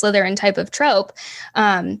to be a Slytherin type of trope.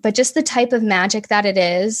 But just the type of magic that it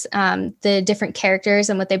is, the different characters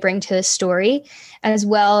and what they bring to the story, as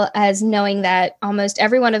well as knowing that almost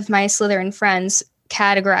every one of my Slytherin friends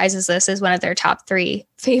categorizes this as one of their top 3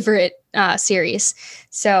 favorite series.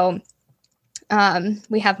 So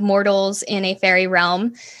we have mortals in a fairy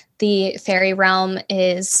realm. The fairy realm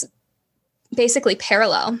is basically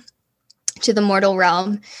parallel to the mortal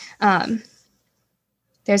realm.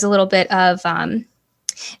 There's a little bit of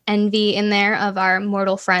envy in there of our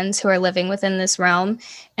mortal friends who are living within this realm,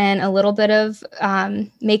 and a little bit of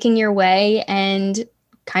making your way and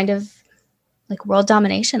kind of like world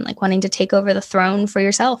domination, like wanting to take over the throne for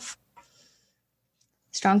yourself.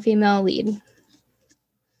 Strong female lead.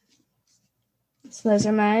 So those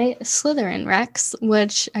are my Slytherin recs,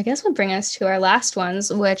 which I guess would bring us to our last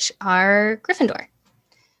ones, which are Gryffindor.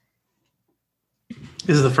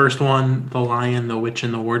 Is the first one The Lion, the Witch,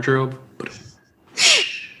 and the Wardrobe?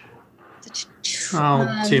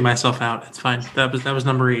 I'll see myself out. It's fine. That was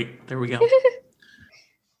number 8. There we go.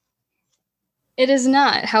 It is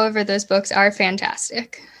not. However, those books are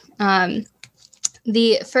fantastic.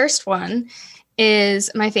 The first one is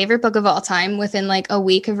my favorite book of all time. Within like a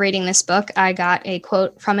week of reading this book, I got a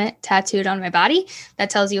quote from it tattooed on my body that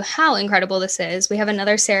tells you how incredible this is. We have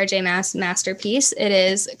another Sarah J. Maas masterpiece. It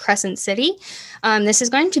is Crescent City. This is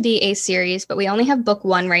going to be a series, but we only have book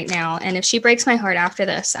 1 right now. And if she breaks my heart after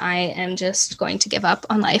this, I am just going to give up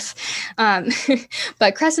on life.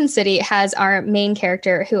 But Crescent City has our main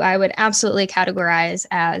character, who I would absolutely categorize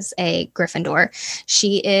as a Gryffindor.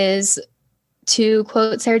 She is, to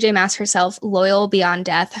quote Sarah J. Maas herself, loyal beyond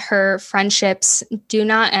death. Her friendships do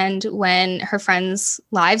not end when her friends'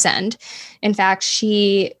 lives end. In fact,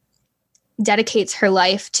 she dedicates her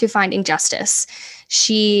life to finding justice.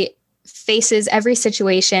 She faces every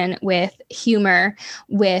situation with humor,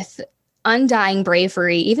 with undying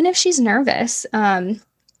bravery, even if she's nervous.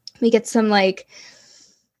 We get some like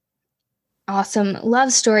awesome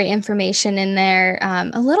love story information in there.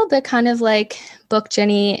 A little bit kind of like Book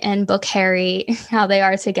Ginny and Book Harry, how they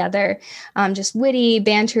are together. Just witty,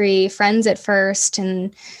 bantery, friends at first.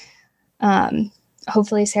 And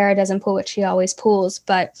hopefully Sarah doesn't pull what she always pulls.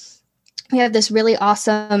 But we have this really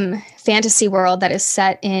awesome fantasy world that is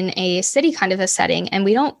set in a city kind of a setting. And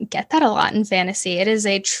we don't get that a lot in fantasy. It is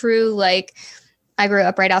a true, like, I grew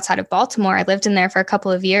up right outside of Baltimore. I lived in there for a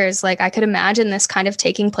couple of years. Like, I could imagine this kind of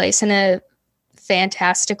taking place in a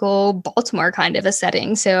fantastical Baltimore kind of a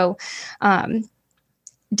setting. So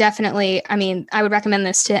definitely, I mean, I would recommend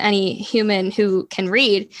this to any human who can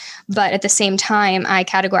read, but at the same time, I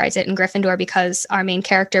categorize it in Gryffindor because our main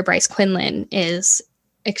character, Bryce Quinlan, is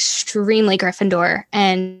extremely Gryffindor,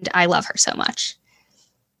 and I love her so much.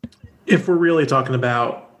 If we're really talking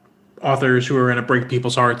about authors who are going to break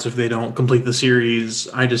people's hearts if they don't complete the series,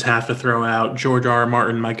 I just have to throw out George R. R.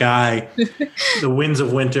 Martin, my guy. The Winds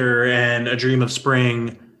of Winter and A Dream of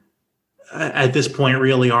Spring at this point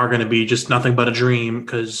really are going to be just nothing but a dream,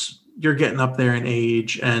 because you're getting up there in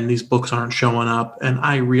age and these books aren't showing up, and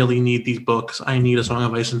I really need these books. I need A Song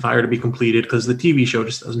of Ice and Fire to be completed because the TV show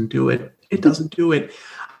just doesn't do it. It doesn't do it.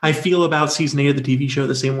 I feel about season 8 of the TV show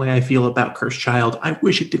the same way I feel about Cursed Child. I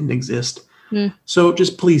wish it didn't exist. So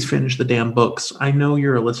just please finish the damn books. I know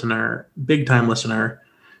you're a listener, big time listener.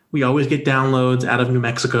 We always get downloads out of New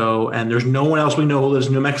Mexico, and there's no one else we know who lives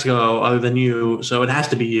in New Mexico other than you. So it has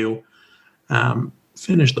to be you.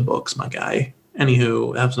 Finish the books, my guy.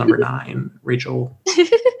 Anywho, that was number 9. Rachel.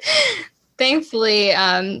 Thankfully,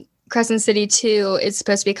 Crescent City 2 is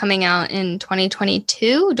supposed to be coming out in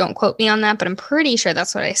 2022. Don't quote me on that, but I'm pretty sure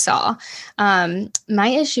that's what I saw. My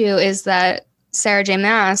issue is that Sarah J.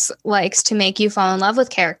 Maas likes to make you fall in love with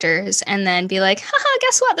characters and then be like, haha,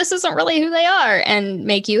 guess what? This isn't really who they are, and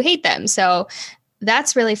make you hate them. So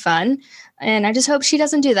that's really fun. And I just hope she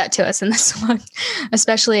doesn't do that to us in this one,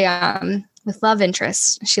 especially with love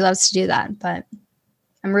interests. She loves to do that, but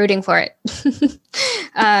I'm rooting for it.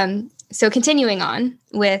 So continuing on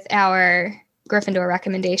with our Gryffindor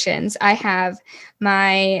recommendations, I have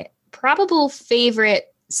my probable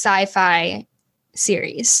favorite sci-fi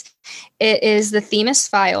series. It is The Themis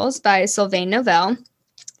Files by Sylvain Novelle.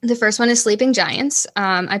 The first one is Sleeping Giants.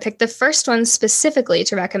 I picked the first one specifically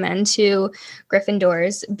to recommend to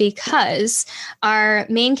Gryffindors because our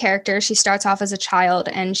main character, she starts off as a child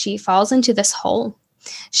and she falls into this hole.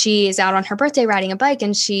 She is out on her birthday riding a bike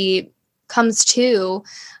and she comes to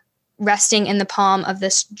resting in the palm of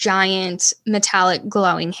this giant metallic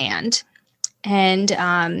glowing hand.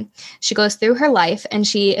 And she goes through her life and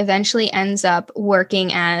she eventually ends up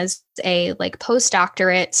working as a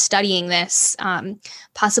postdoctorate studying this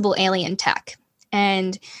possible alien tech.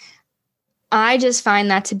 And I just find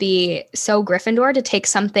that to be so Gryffindor to take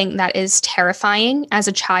something that is terrifying as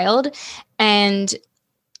a child and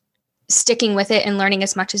sticking with it and learning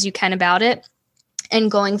as much as you can about it.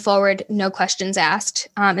 And going forward, no questions asked,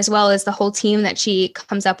 as well as the whole team that she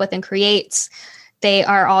comes up with and creates. They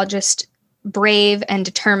are all just brave and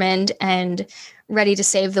determined and ready to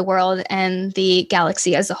save the world and the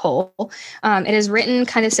galaxy as a whole. It is written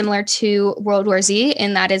kind of similar to World War Z,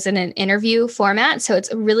 and that is in an interview format. So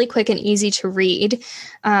it's really quick and easy to read.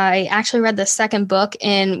 I actually read the second book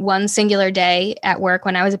in one singular day at work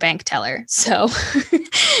when I was a bank teller. So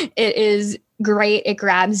it is great. It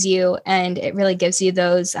grabs you and it really gives you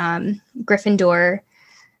those Gryffindor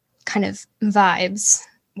kind of vibes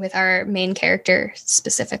with our main character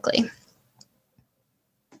specifically.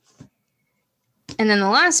 And then the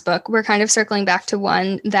last book, we're kind of circling back to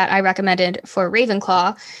one that I recommended for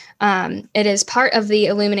Ravenclaw. It is part of the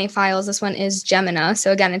Illuminae files. This one is Gemina.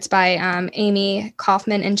 So again, it's by Amy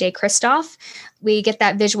Kaufman and Jay Kristoff. We get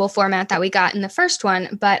that visual format that we got in the first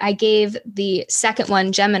one, but I gave the second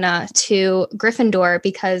one, Gemina, to Gryffindor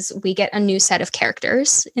because we get a new set of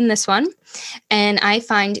characters in this one. And I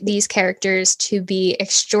find these characters to be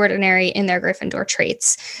extraordinary in their Gryffindor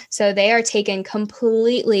traits. So they are taken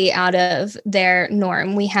completely out of their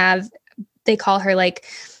norm. They call her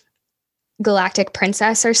Galactic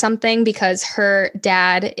Princess or something because her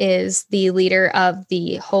dad is the leader of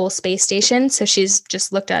the whole space station. So she's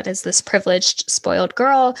just looked at as this privileged, spoiled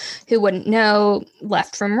girl who wouldn't know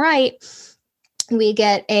left from right. We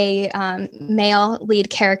get a male lead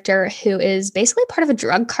character who is basically part of a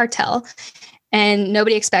drug cartel and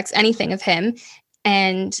nobody expects anything of him.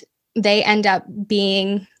 And they end up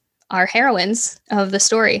being our heroines of the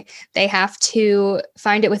story. They have to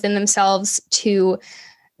find it within themselves to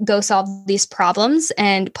go solve these problems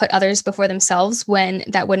and put others before themselves when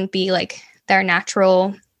that wouldn't be their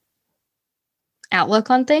natural outlook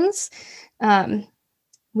on things.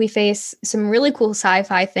 We face some really cool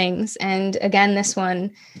sci-fi things. And again, this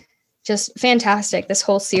one, just fantastic. This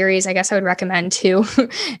whole series, I guess I would recommend to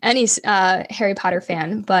any Harry Potter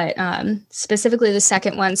fan, but specifically the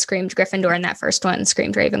second one screamed Gryffindor and that first one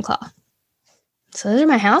screamed Ravenclaw. So those are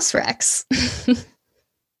my house recs.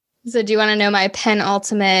 So do you want to know my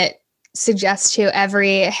penultimate suggest to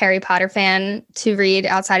every Harry Potter fan to read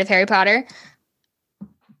outside of Harry Potter?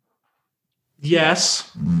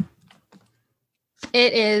 Yes.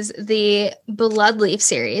 It is the Bloodleaf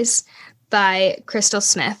series by Crystal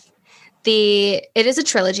Smith. It is a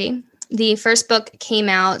trilogy. The first book came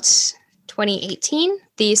out 2018.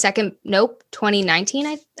 The second, 2019,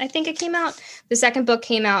 I think it came out. The second book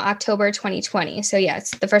came out October 2020. So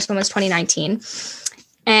yes, the first one was 2019.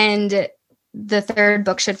 And the third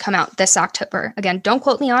book should come out this October. Again, don't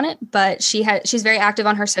quote me on it, but she's very active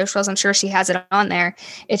on her socials. I'm sure she has it on there.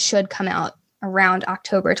 It should come out around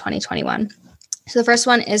October 2021. So the first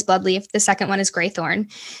one is Bloodleaf. The second one is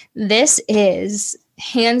Greythorn. This is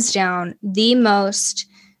hands down the most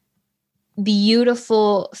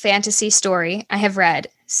beautiful fantasy story I have read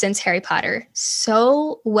since Harry Potter.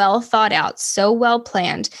 So well thought out, so well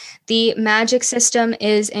planned. The magic system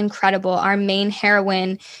is incredible. Our main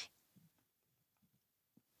heroine,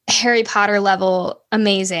 Harry Potter level,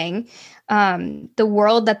 amazing. The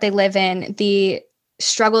world that they live in, the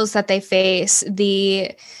struggles that they face,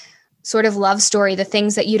 the sort of love story, the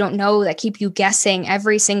things that you don't know that keep you guessing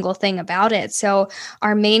every single thing about it. So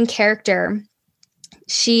our main character,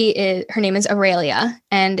 her name is Aurelia,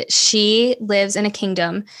 and she lives in a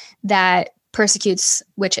kingdom that persecutes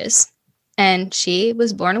witches. And she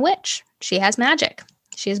was born a witch. She has magic.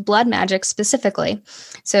 She has blood magic specifically.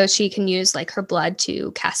 So she can use like her blood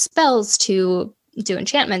to cast spells, to do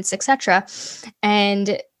enchantments, etc.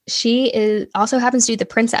 And she also happens to be the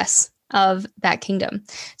princess of that kingdom.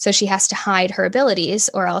 So she has to hide her abilities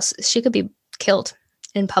or else she could be killed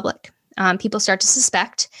in public. People start to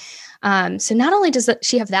suspect. So not only does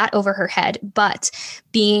she have that over her head, but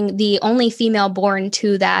being the only female born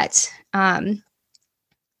to that,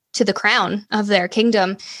 to the crown of their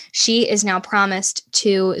kingdom, she is now promised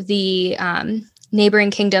to the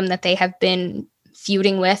neighboring kingdom that they have been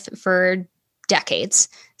feuding with for decades,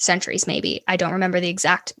 centuries maybe. I don't remember the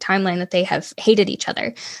exact timeline that they have hated each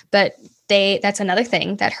other, but that's another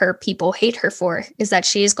thing that her people hate her for, is that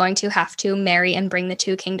she is going to have to marry and bring the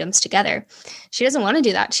two kingdoms together. She doesn't want to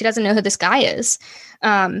do that. She doesn't know who this guy is.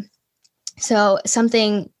 So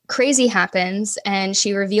something crazy happens, and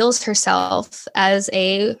she reveals herself as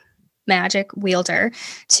a magic wielder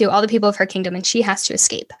to all the people of her kingdom, and she has to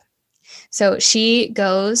escape. So she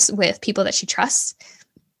goes with people that she trusts,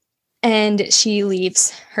 and she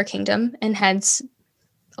leaves her kingdom and heads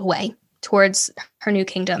away towards her new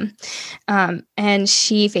kingdom. And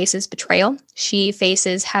she faces betrayal. She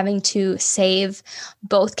faces having to save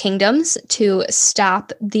both kingdoms to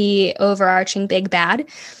stop the overarching big bad,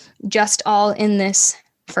 just all in this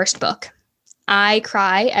first book. I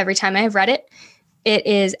cry every time I've read it. It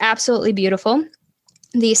is absolutely beautiful.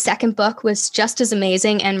 The second book was just as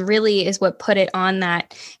amazing and really is what put it on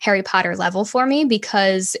that Harry Potter level for me,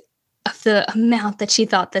 because of the amount that she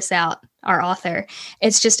thought this out, our author.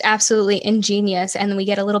 It's just absolutely ingenious. And then we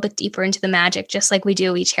get a little bit deeper into the magic, just like we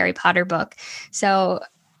do each Harry Potter book. So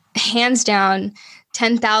hands down,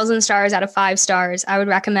 10,000 stars out of 5 stars. I would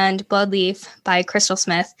recommend Bloodleaf by Crystal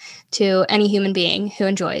Smith to any human being who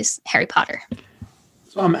enjoys Harry Potter.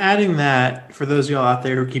 So I'm adding that for those of y'all out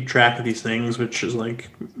there who keep track of these things, which is like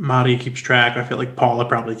Madi keeps track. I feel like Paula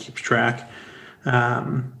probably keeps track.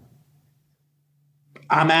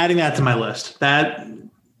 I'm adding that to my list. That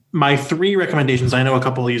my 3 recommendations. I know a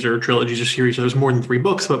couple of these are trilogies or series, so there's more than 3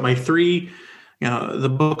 books, but my 3, the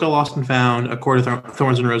Book of Lost and Found, A Court of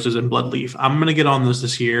Thorns and Roses, and Bloodleaf. I'm going to get on those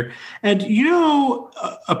this year. And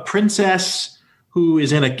a princess who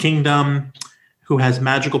is in a kingdom who has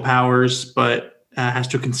magical powers, but has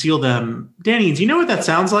to conceal them. Danny, do you know what that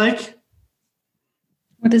sounds like?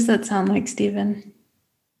 What does that sound like, Stephen?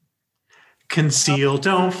 Conceal,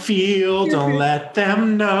 don't feel, don't let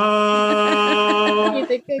them know.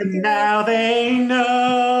 And now they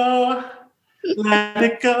know. Let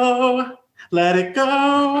it go, let it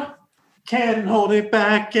go. Can't hold it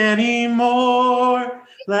back anymore.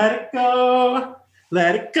 Let it go,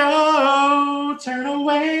 let it go. Turn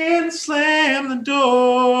away and slam the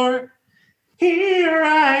door. Here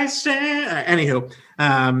I stand. Anywho,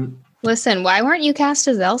 listen, why weren't you cast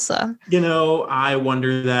as Elsa? I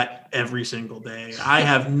wonder that every single day. I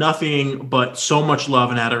have nothing but so much love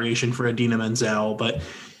and adoration for Idina Menzel, but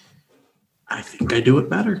I think I do it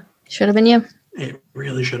better. Should have been you. It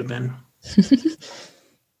really should have been.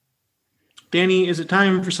 Danny, is it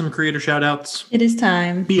time for some creator shout-outs? It is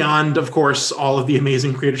time. Beyond, of course, all of the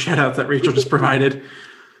amazing creator shout-outs that Rachel just provided.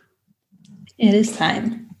 It is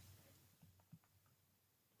time.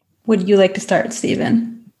 Would you like to start,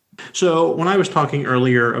 Stephen? So when I was talking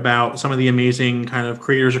earlier about some of the amazing kind of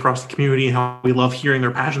creators across the community and how we love hearing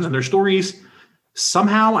their passions and their stories,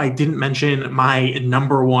 somehow I didn't mention my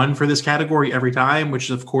number 1 for this category every time, which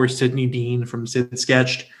is, of course, Sydney Dean from Sid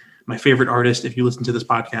Sketched, my favorite artist. If you listen to this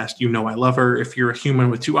podcast, you know I love her. If you're a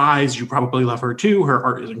human with 2 eyes, you probably love her too. Her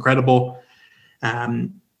art is incredible.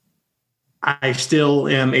 I still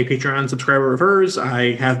am a Patreon subscriber of hers.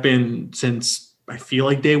 I have been since, I feel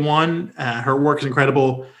like, day 1. Her work is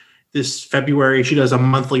incredible. This February, she does a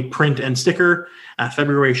monthly print and sticker.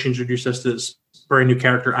 February, she introduced us to this brand new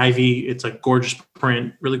character, Ivy. It's a gorgeous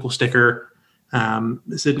print, really cool sticker.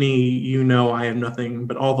 Sydney, I have nothing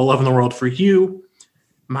but all the love in the world for you.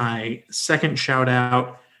 My second shout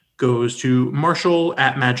out goes to Marshall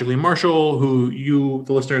at Magically Marshall, who you,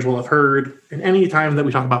 the listeners, will have heard. And any time that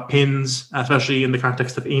we talk about pins, especially in the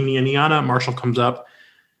context of Amy and Iana, Marshall comes up.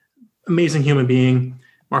 Amazing human being.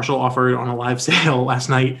 Marshall offered on a live sale last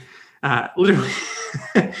night. Literally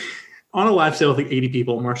on a live sale with like 80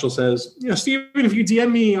 people. Marshall says, Steven, if you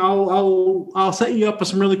DM me, I'll set you up with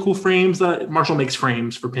some really cool frames. That Marshall makes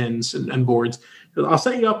frames for pins and boards. I'll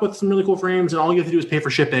set you up with some really cool frames, and all you have to do is pay for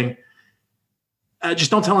shipping. Just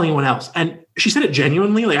don't tell anyone else. And she said it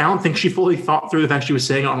genuinely. Like, I don't think she fully thought through the fact she was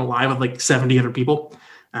saying it on a live with like 70 other people.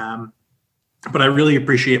 But I really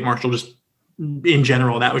appreciate Marshall just in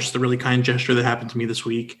general. That was just a really kind gesture that happened to me this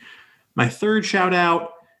week. My third shout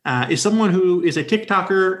out is someone who is a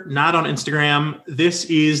TikToker, not on Instagram. This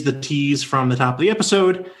is the tease from the top of the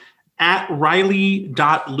episode. At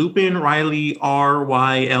Riley.Lupin, Riley,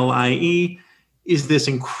 Ryle, is this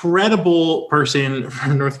incredible person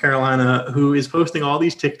from North Carolina who is posting all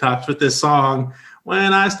these TikToks with this song,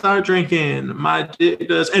 When I Start Drinking, My Dick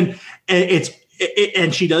Does. And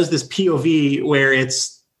she does this POV where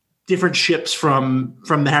it's different ships from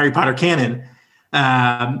the Harry Potter canon.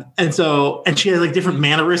 And she has like different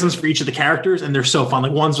mannerisms for each of the characters, and they're so fun.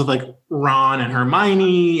 Like ones with like Ron and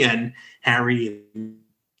Hermione and Harry and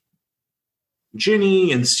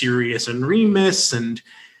Ginny and Sirius and Remus and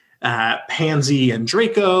Pansy and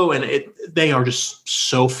Draco, and they are just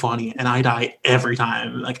so funny, and I die every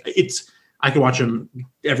time. Like I could watch them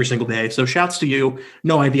every single day. So shouts to you.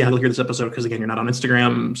 No idea how to hear this episode because again, you're not on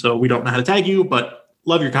Instagram, so we don't know how to tag you, but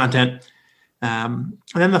love your content. And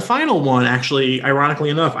then the final one, actually, ironically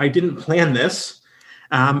enough, I didn't plan this,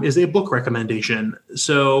 is a book recommendation.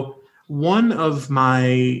 So one of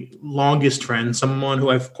my longest friends, someone who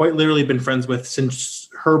I've quite literally been friends with since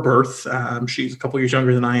her birth, she's a couple years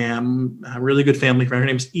younger than I am, a really good family friend. Her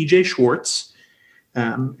name is EJ Schwartz.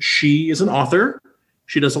 She is an author.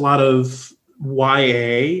 She does a lot of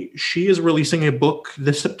YA. She is releasing a book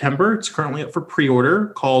this September. It's currently up for pre-order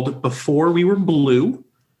called Before We Were Blue.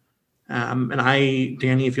 And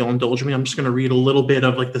Danny, if you'll indulge me, I'm just going to read a little bit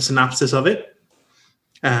of like the synopsis of it.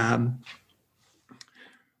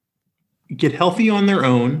 Get healthy on their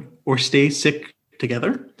own or stay sick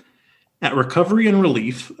together. At Recovery and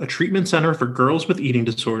Relief, a treatment center for girls with eating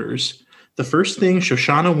disorders, the first thing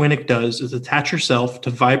Shoshana Winnick does is attach herself to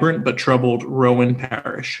vibrant but troubled Rowan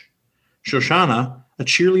Parrish. Shoshana, a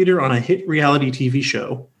cheerleader on a hit reality TV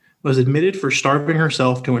show, was admitted for starving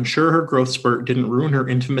herself to ensure her growth spurt didn't ruin her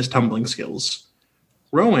infamous tumbling skills.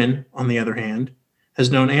 Rowan, on the other hand,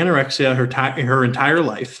 has known anorexia her entire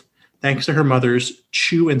life, thanks to her mother's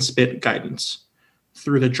chew and spit guidance.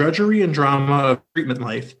 Through the drudgery and drama of treatment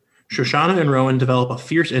life, Shoshana and Rowan develop a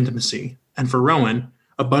fierce intimacy, and for Rowan,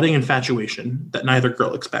 a budding infatuation that neither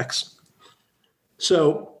girl expects.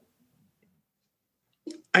 So,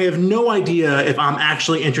 I have no idea if I'm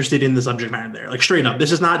actually interested in the subject matter there. Like straight up,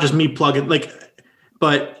 this is not just me plugging.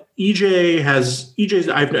 But I've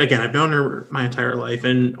known her my entire life,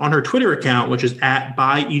 and on her Twitter account, which is at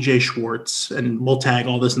by EJ Schwartz, and we'll tag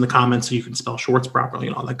all this in the comments so you can spell Schwartz properly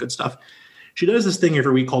and all that good stuff. She does this thing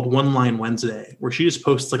every week called One Line Wednesday, where she just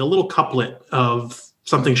posts like a little couplet of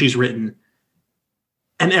something she's written.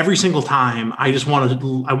 And every single time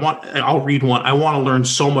I'll read one. I want to learn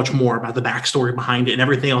so much more about the backstory behind it and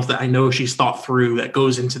everything else that I know she's thought through that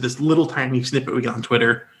goes into this little tiny snippet we get on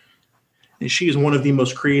Twitter. And she is one of the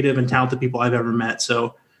most creative and talented people I've ever met.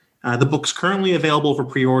 So the book's currently available for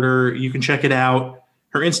pre-order. You can check it out.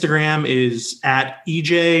 Her Instagram is at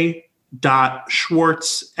ej.schwartz,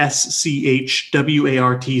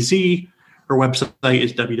 SCHWARTZ. Her website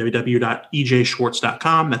is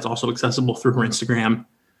www.ejschwartz.com. That's also accessible through her Instagram.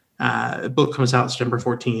 The book comes out September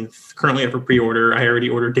 14th. Currently up for pre-order. I already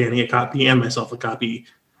ordered Danny a copy and myself a copy.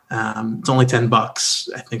 It's only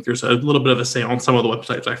 $10. I think there's a little bit of a sale on some of the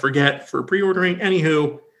websites I forget for pre-ordering.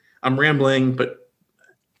 Anywho, I'm rambling, but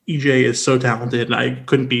EJ is so talented, and I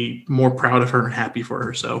couldn't be more proud of her and happy for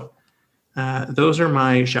her. So those are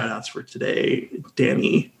my shout-outs for today,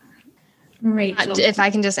 Danny. Rachel. If I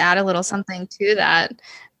can just add a little something to that.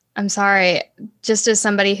 I'm sorry. Just as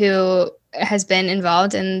somebody who has been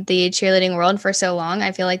involved in the cheerleading world for so long,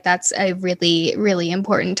 I feel like that's a really, really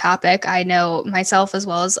important topic. I know myself, as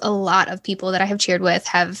well as a lot of people that I have cheered with,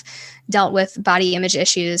 have dealt with body image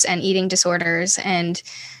issues and eating disorders, and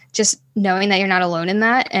just knowing that you're not alone in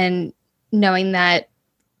that, and knowing that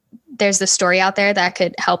there's the story out there that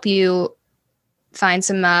could help you find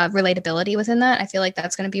some relatability within that. I feel like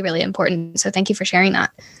that's going to be really important. So thank you for sharing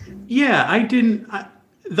that. Yeah,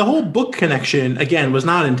 the whole book connection, again, was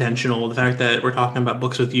not intentional. The fact that we're talking about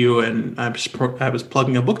books with you and I was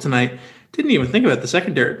plugging a book tonight, didn't even think about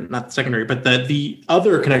not the secondary, but the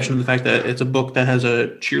other connection of the fact that it's a book that has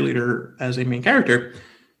a cheerleader as a main character.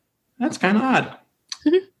 That's kind of odd.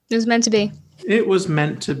 Mm-hmm. It was meant to be. It was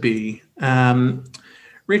meant to be.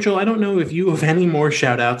 Rachel, I don't know if you have any more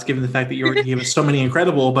shout outs, given the fact that you already gave us so many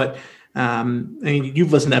incredible, but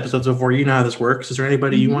you've listened to episodes before. You know how this works. Is there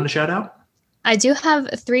anybody you want to shout out? I do have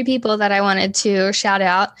 3 people that I wanted to shout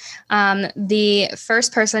out. The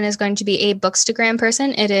first person is going to be a Bookstagram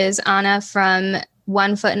person. It is Anna from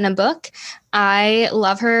One Foot in a Book. I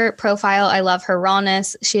love her profile. I love her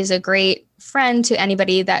rawness. She's a great friend to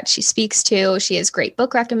anybody that she speaks to. She has great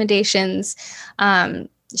book recommendations.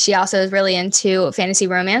 She also is really into fantasy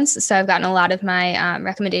romance. So I've gotten a lot of my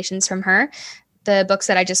recommendations from her. The books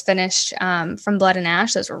that I just finished from Blood and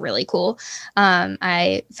Ash, those were really cool.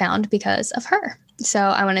 I found because of her. So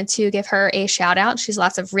I wanted to give her a shout out. She's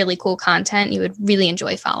lots of really cool content. You would really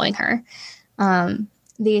enjoy following her.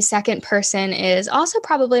 The second person is also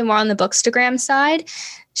probably more on the Bookstagram side.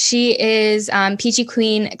 She is Peachy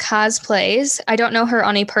Queen Cosplays. I don't know her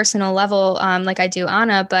on a personal level like I do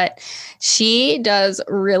Anna, but she does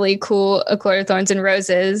really cool A Court of Thorns and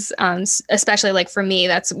Roses, especially like for me.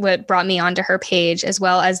 That's what brought me onto her page, as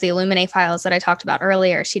well as the Illuminae files that I talked about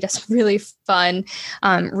earlier. She does really fun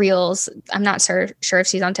reels. I'm not sure if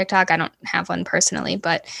she's on TikTok. I don't have one personally,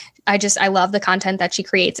 but I love the content that she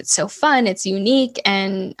creates. It's so fun, it's unique,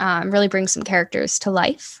 and really brings some characters to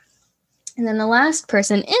life. And then the last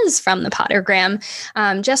person is from the Pottergram,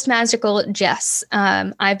 Just Magical Jess.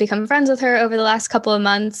 I've become friends with her over the last couple of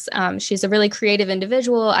months. She's a really creative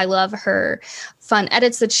individual. I love her fun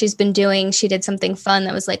edits that she's been doing. She did something fun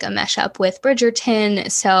that was like a mesh up with Bridgerton.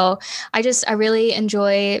 So I really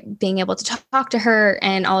enjoy being able to talk to her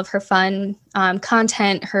and all of her fun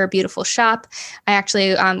content, her beautiful shop. I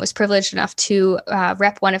actually was privileged enough to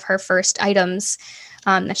rep one of her first items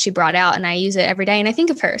that she brought out, and I use it every day, and I think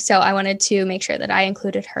of her. So I wanted to make sure that I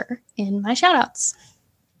included her in my shout outs.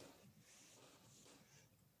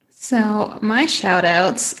 So my shout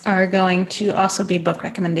outs are going to also be book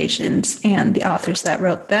recommendations and the authors that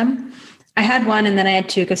wrote them. I had one and then I had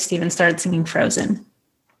two because Steven started singing Frozen.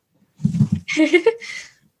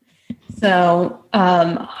 So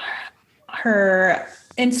her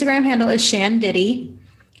Instagram handle is Shan Diddy.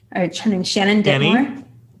 Her name's Shannon Ditmore. Danny?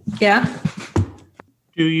 Yeah.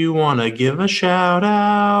 Do you want to give a shout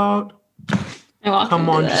out? Come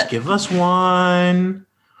on, just give us one.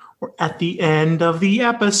 We're at the end of the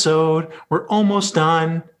episode. We're almost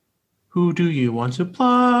done. Who do you want to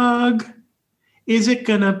plug? Is it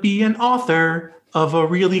going to be an author of a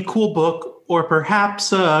really cool book or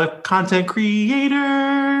perhaps a content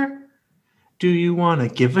creator? Do you want to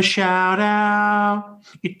give a shout out?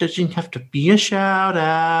 It doesn't have to be a shout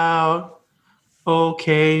out.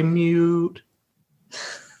 Okay, mute.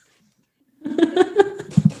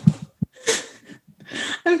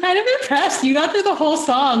 I'm kind of impressed. You got through the whole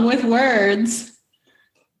song with words.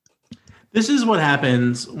 This is what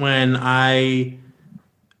happens when I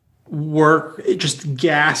work just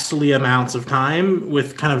ghastly amounts of time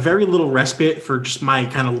with kind of very little respite for just my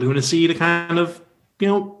kind of lunacy to kind of,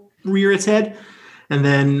 rear its head. And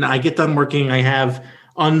then I get done working. I have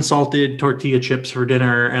unsalted tortilla chips for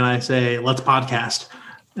dinner and I say, let's podcast.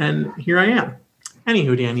 And here I am.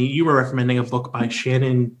 Anywho, Danny, you were recommending a book by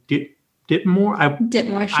Shannon Ditmore. I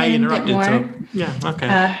interrupted. Ditmore. So yeah,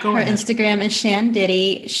 okay. Go ahead. Her Instagram is Shan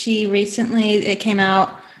Diddy. She recently, it came out,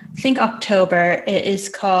 I think October. It is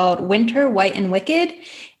called Winter, White, and Wicked,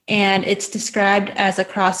 and it's described as a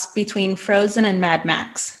cross between Frozen and Mad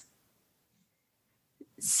Max.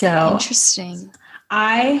 So interesting.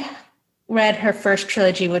 I read her first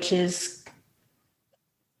trilogy, which is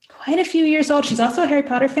quite a few years old. She's also a Harry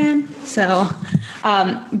Potter fan. So,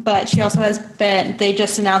 but she also they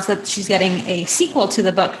just announced that she's getting a sequel to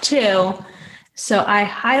the book too. So I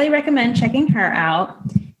highly recommend checking her out.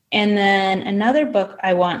 And then another book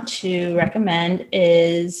I want to recommend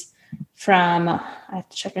is from, I have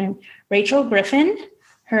to check her name, Rachel Griffin.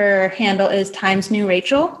 Her handle is Times New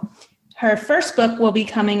Rachel. Her first book will be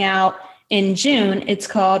coming out in June. It's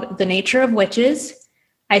called The Nature of Witches.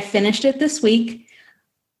 I finished it this week.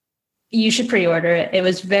 You should pre-order it. It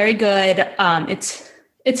was very good.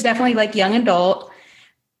 It's definitely like young adult,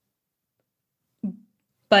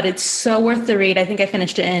 but it's so worth the read. I think I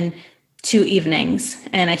finished it in 2 evenings,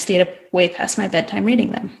 and I stayed up way past my bedtime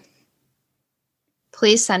reading them.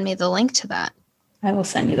 Please send me the link to that. I will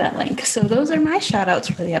send you that link. So those are my shout outs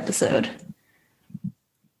for the episode.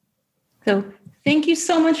 So thank you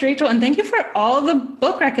so much, Rachel, and thank you for all the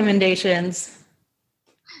book recommendations.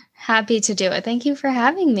 Happy to do it. Thank you for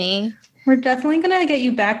having me. We're definitely going to get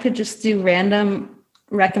you back to just do random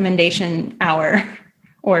recommendation hour,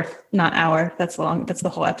 or not hour. That's the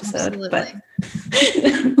whole episode. Absolutely. But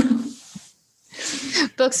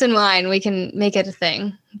books and wine, we can make it a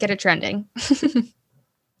thing. Get it trending.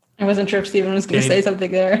 I wasn't sure if Steven was going to say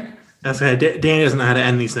something there. That's okay. Danny doesn't know how to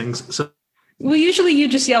end these things. So, well, usually you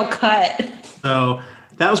just yell cut. So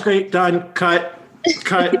that was great. Done. Cut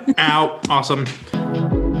out. Awesome.